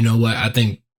 But you know what? I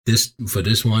think for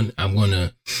this one, I want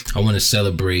to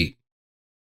celebrate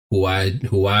who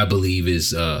I believe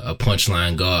is a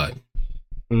punchline god.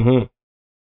 Mm-hmm.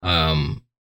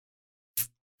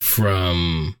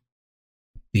 From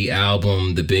the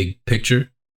album The Big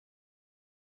Picture.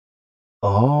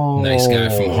 Oh, Nice Guy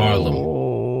from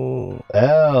Harlem.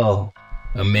 L.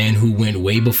 A man who went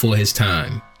way before his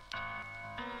time.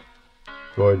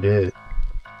 Sure did.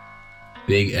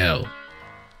 Big L.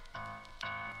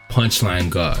 Punchline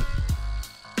God.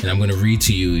 And I'm going to read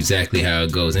to you exactly how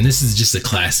it goes. And this is just a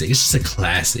classic. It's just a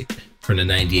classic from the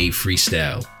 98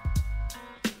 freestyle.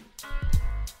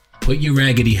 Put your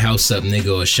raggedy house up,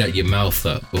 nigga, or shut your mouth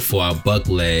up before I buck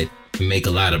lead and make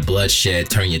a lot of bloodshed,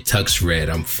 turn your tux red.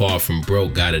 I'm far from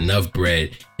broke, got enough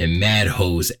bread. And mad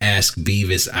hoes ask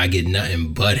Beavis, I get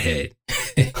nothing but head.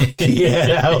 Yeah,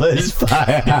 that was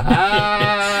fire.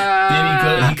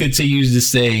 Then he continues to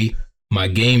say, my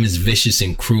game is vicious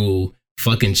and cruel.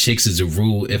 Fucking chicks is a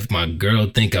rule. If my girl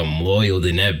think I'm loyal,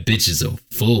 then that bitch is a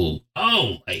fool.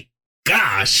 Oh my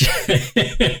gosh.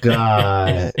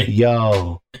 God,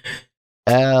 yo.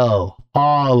 L.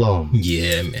 Harlem.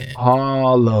 Yeah, man.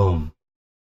 Harlem.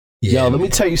 Yeah, yo, let me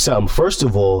tell you something. First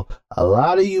of all, a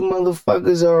lot of you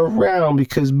motherfuckers are around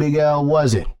because Big L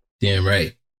wasn't. Damn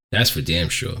right. That's for damn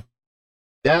sure.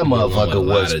 That motherfucker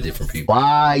was of different people.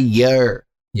 Fire.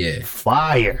 Yeah.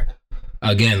 Fire.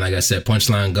 Again, like I said,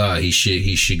 Punchline God, he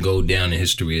should go down in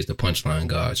history as the Punchline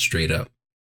God, straight up.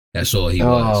 That's all he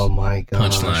was. Oh my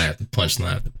god. Punchline after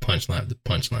punchline after punchline after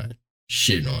punchline.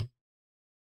 Shitting on.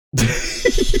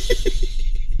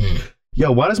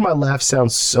 Yo, why does my laugh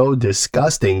sound so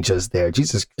disgusting just there?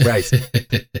 Jesus Christ.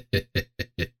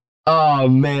 Oh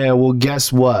man, well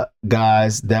guess what,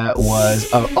 guys? That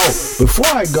was before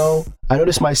I go, I know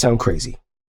this might sound crazy.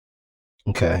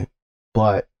 Okay.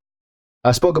 But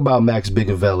I spoke about Max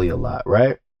Bigavelli a lot,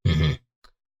 right? Mm-hmm.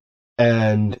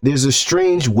 And there's a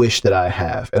strange wish that I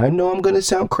have. And I know I'm gonna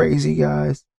sound crazy,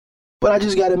 guys, but I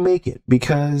just gotta make it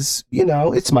because,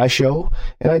 it's my show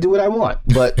and I do what I want.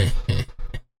 But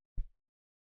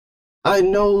I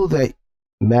know that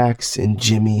Max and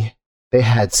Jimmy, they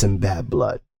had some bad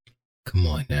blood. Come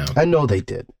on now. I know they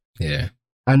did. Yeah.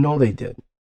 I know they did.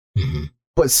 Mm-hmm.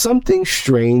 But something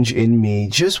strange in me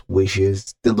just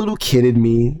wishes, the little kid in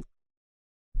me,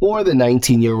 or the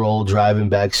 19-year-old driving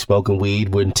back smoking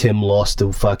weed when Tim lost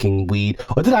the fucking weed.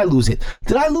 Or did I lose it?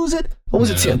 Or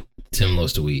was it Tim? Tim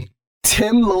lost the weed.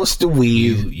 Tim lost the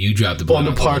weed. You dropped the blunt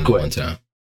on the Parkway one time.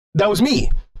 That was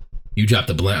me. You dropped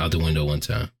the blunt out the window one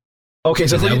time. Okay,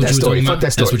 so forget that story. Fuck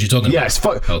that story. That's what you're talking about? Yes,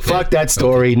 fuck that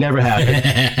story. Okay. Never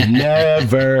happened.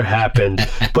 Never happened.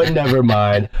 But never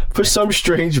mind. For some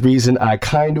strange reason, I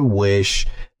kind of wish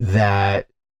that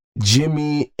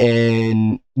Jimmy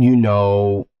and,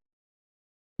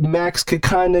 Max could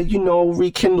kind of,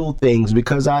 rekindle things,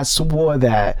 because I swore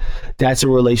that's a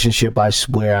relationship I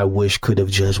swear I wish could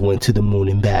have just went to the moon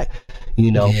and back,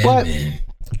 Yeah, but man.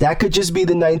 That could just be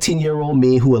the 19-year-old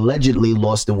me who allegedly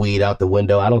lost the weed out the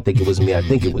window. I don't think it was me. I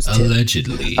think it was Tim.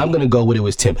 Allegedly. I'm going to go with it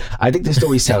was Tim. I think the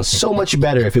story sounds so much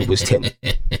better if it was Tim.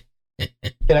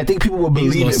 And I think people would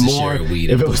believe it more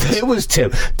if it was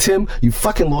Tim. Tim, you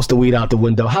fucking lost the weed out the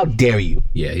window. How dare you?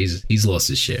 Yeah, he's lost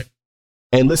his share.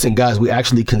 And listen, guys, we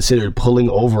actually considered pulling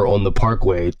over on the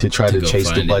parkway to try to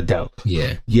chase the bud down.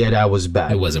 Yeah. Yeah, that was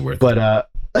bad. It wasn't worth it. But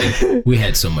we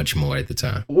had so much more at the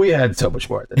time.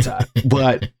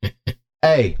 But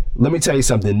hey, let me tell you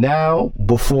something. Now,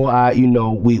 before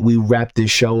we wrap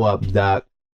this show up, Doc,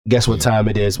 guess what time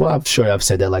it is? Well, I'm sure I've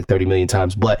said that like 30 million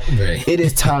times, but It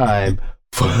is time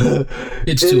for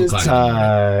it's 2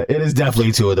 o'clock. It is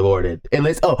definitely 2 a.m. And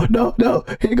let's no,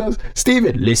 here goes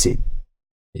Steven. Listen.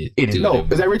 Is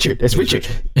that Richard? That's Richard.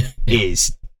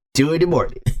 It's 2 a.m.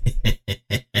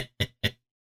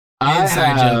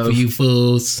 Inside joke for you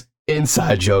fools.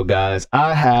 Inside joke, guys.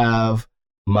 I have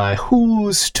my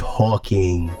Who's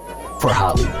Talking for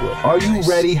Hollywood. Are you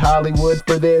ready, Hollywood,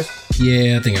 for this?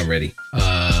 Yeah, I think I'm ready.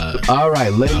 All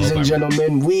right, ladies and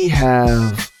gentlemen, we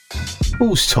have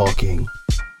Who's Talking,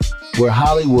 where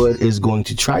Hollywood is going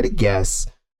to try to guess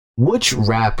which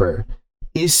rapper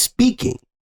is speaking.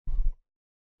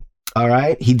 All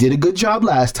right, he did a good job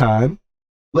last time.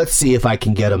 Let's see if I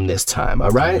can get him this time. All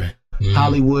right?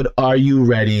 Hollywood, are you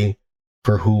ready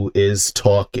for Who is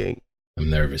Talking? I'm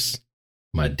nervous.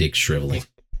 My dick's shriveling.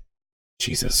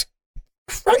 Jesus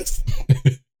Christ.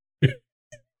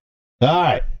 All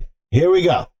right, here we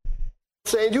go.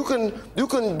 Saying you can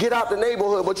get out the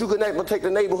neighborhood, but you can never take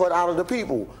the neighborhood out of the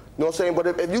people. You know what I'm saying? But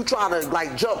if you try to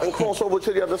like jump and cross over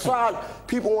to the other side,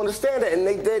 people understand that, and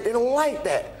they don't like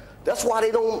that. That's why they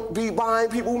don't be buying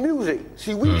people music.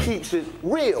 See, we keeps it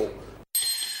real.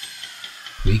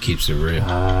 We keeps it real.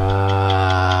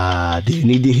 Do you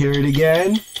need to hear it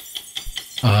again?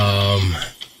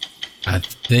 I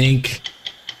think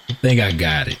I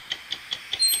got it.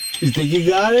 You think you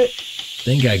got it?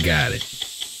 Think I got it.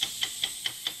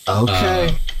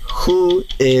 Okay. Who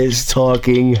is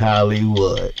Talking,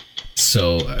 Hollywood?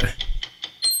 So,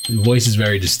 the voice is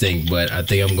very distinct, but I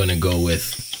think I'm gonna go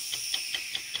with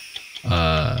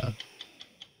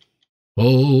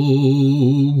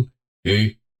oh,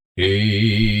 hey,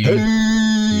 hey,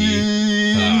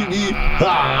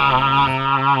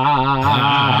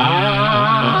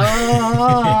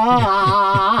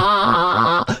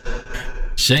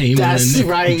 Shame. That's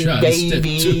right,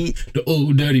 baby. The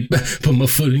old dirty back, put my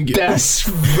foot in. That's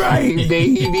right,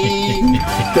 baby.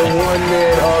 The one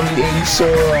man on the 80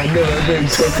 shore I never been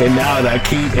taken out. I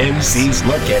keep MCs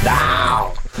looking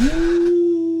out.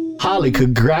 Holly,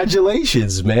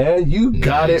 congratulations, man. You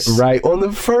got it right on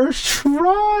the first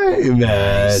try, man.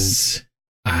 Nice.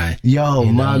 My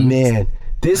man.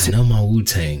 I know my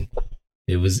Wu-Tang.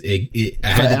 I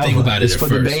had to think about it at for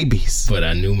first, the babies. But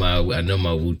I know my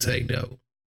Wu-Tang though.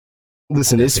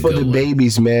 Listen, it's for the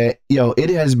babies, man. Yo, it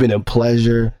has been a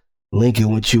pleasure linking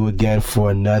with you again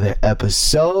for another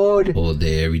episode. All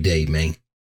day, every day, man.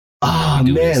 Oh,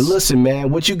 man. Listen, man.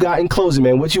 What you got in closing,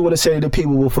 man? What you want to say to the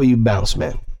people before you bounce,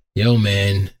 man? Yo,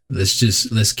 man.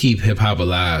 Let's keep hip hop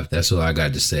alive. That's all I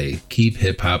got to say. Keep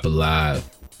hip hop alive.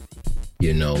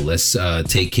 You know, let's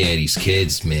take care of these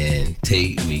kids, man.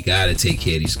 We gotta take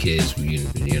care of these kids. We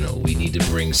need to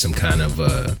bring some kind of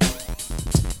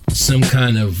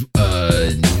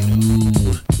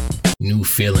new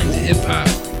feeling to hip hop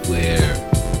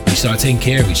where we start taking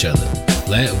care of each other.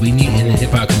 We need in the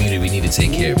hip hop community. We need to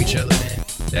take care of each other, man.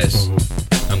 That's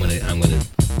I'm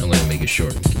gonna make it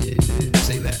short and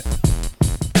say that.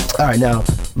 All right, now,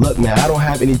 look, man, I don't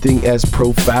have anything as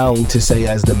profound to say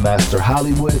as the Master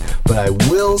Hollywood, but I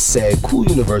will say Cool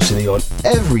University on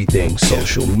everything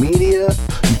social media.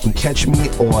 You can catch me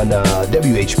on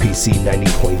WHPC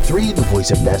 90.3, the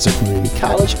voice of Nassau Community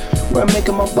College, where I'm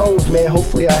making my bones, man.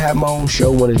 Hopefully I have my own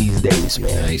show one of these days,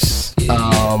 man. Nice. Yeah.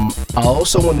 I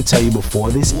also want to tell you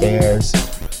before this airs,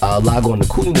 log on to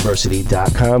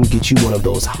cooluniversity.com, get you one of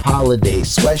those holiday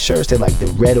sweatshirts. They like the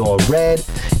red on red.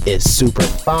 It's super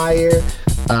fire.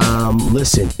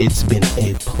 Listen, it's been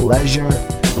a pleasure.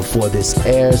 Before this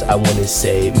airs, I want to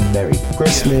say Merry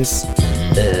Christmas,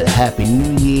 Happy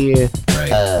New Year.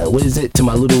 Right. What is it to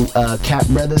my little Cap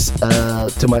brothers?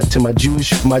 To my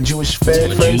Jewish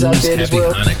friends out there as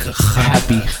well.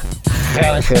 Happy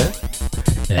Hanukkah.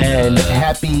 And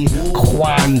happy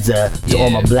Kwanzaa to all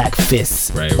my black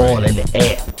fists all in the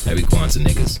air. Happy Kwanzaa,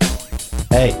 niggas.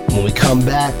 Hey, when we come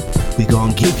back, we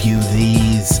gonna give you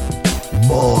these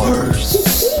bars.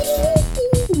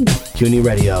 CUNY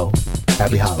Radio,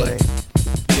 happy holiday.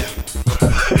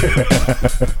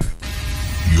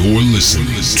 You're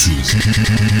listening to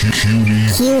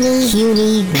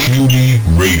CUNY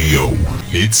Radio.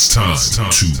 It's time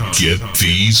to get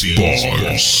these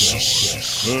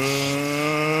bars.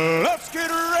 Let's get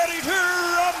ready to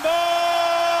rumble!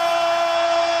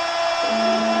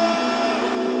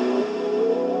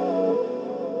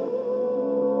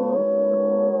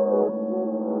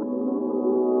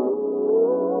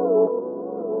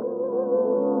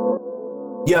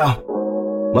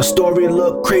 Yo, my story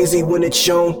look crazy when it's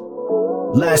shown.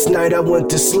 Last night I went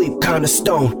to sleep kinda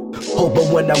stoned,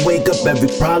 hoping when I wake up every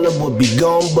problem would be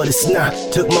gone, but it's not.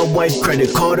 Took my wife's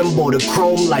credit card and bought a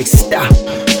chrome like stop.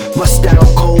 My style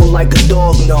cold like a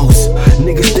dog nose.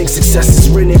 Niggas think success is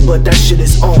written, but that shit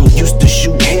is on. Used to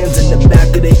shoot hands in the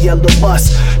back of the yellow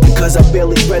bus because I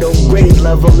barely read on grade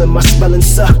level and my spelling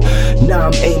sucked. Now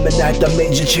I'm aiming at the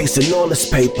major, chasing all this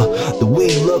paper. The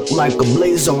weed look like a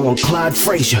blazer on Clyde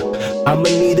Frazier. I'ma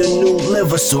need a new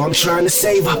liver, so I'm trying to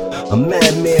save her. A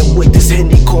madman with this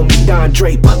Henny, call me Don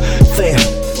Draper. Fam,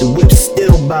 the whip's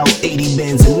still about 80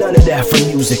 bands and none of that for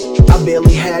music. I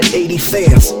barely had 80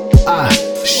 fans. I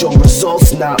show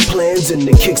results, not plans, and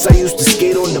the kicks I used to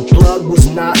skate on the plug was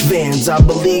not Vans. I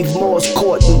believe more's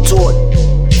caught than taught.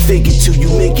 Fake it till you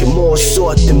make it more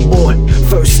short than bored.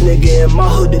 First nigga in my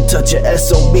hood to touch a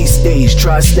SOB stage.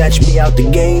 Try to snatch me out the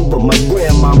game, but my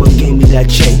grandmama gave me that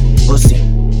chain. Pussy.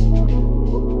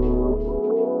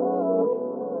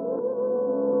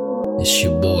 It's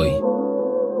your boy.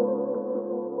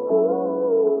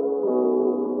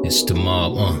 It's the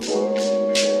mob,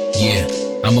 Yeah.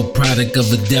 I'm a product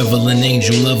of a devil and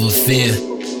angel love affair.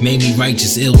 Made me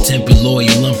righteous, ill-tempered,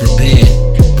 loyal,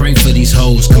 unprepared. Pray for these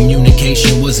hoes,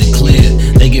 communication wasn't clear.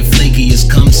 They get flaky as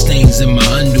cum stains in my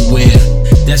underwear.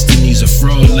 Destiny's a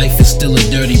fraud, life is still a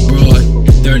dirty broad.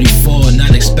 34,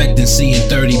 not expecting seeing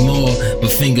 30 more,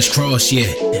 but fingers crossed,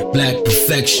 yeah. Black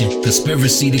perfection,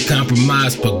 conspiracy to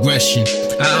compromise progression.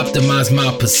 I optimize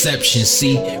my perception,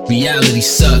 see, reality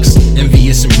sucks.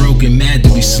 Envious and broken, mad to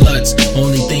be sluts.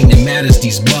 Only thing that matters,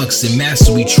 these bucks, and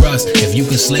master we trust. If you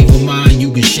can slave a mind,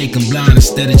 you can shake them blind.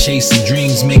 Instead of chasing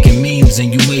dreams, making memes,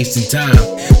 and you wasting time.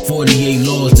 48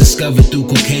 laws discovered through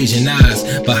Caucasian eyes,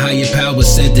 but higher power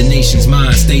said the nation's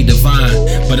mind stay divine.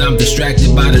 But I'm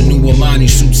distracted by the new Armani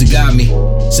suits that got me,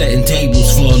 setting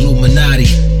tables for Illuminati.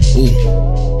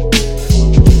 Ooh.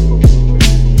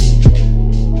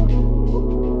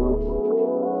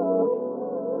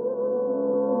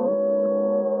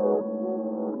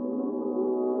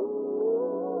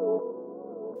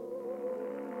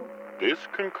 This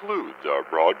concludes our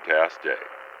broadcast day.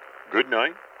 Good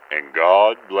night, and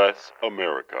God bless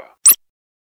America.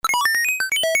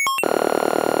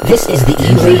 This is the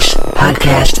English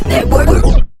Podcast Network,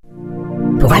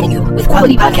 providing you with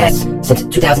quality podcasts since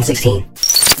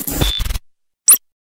 2016.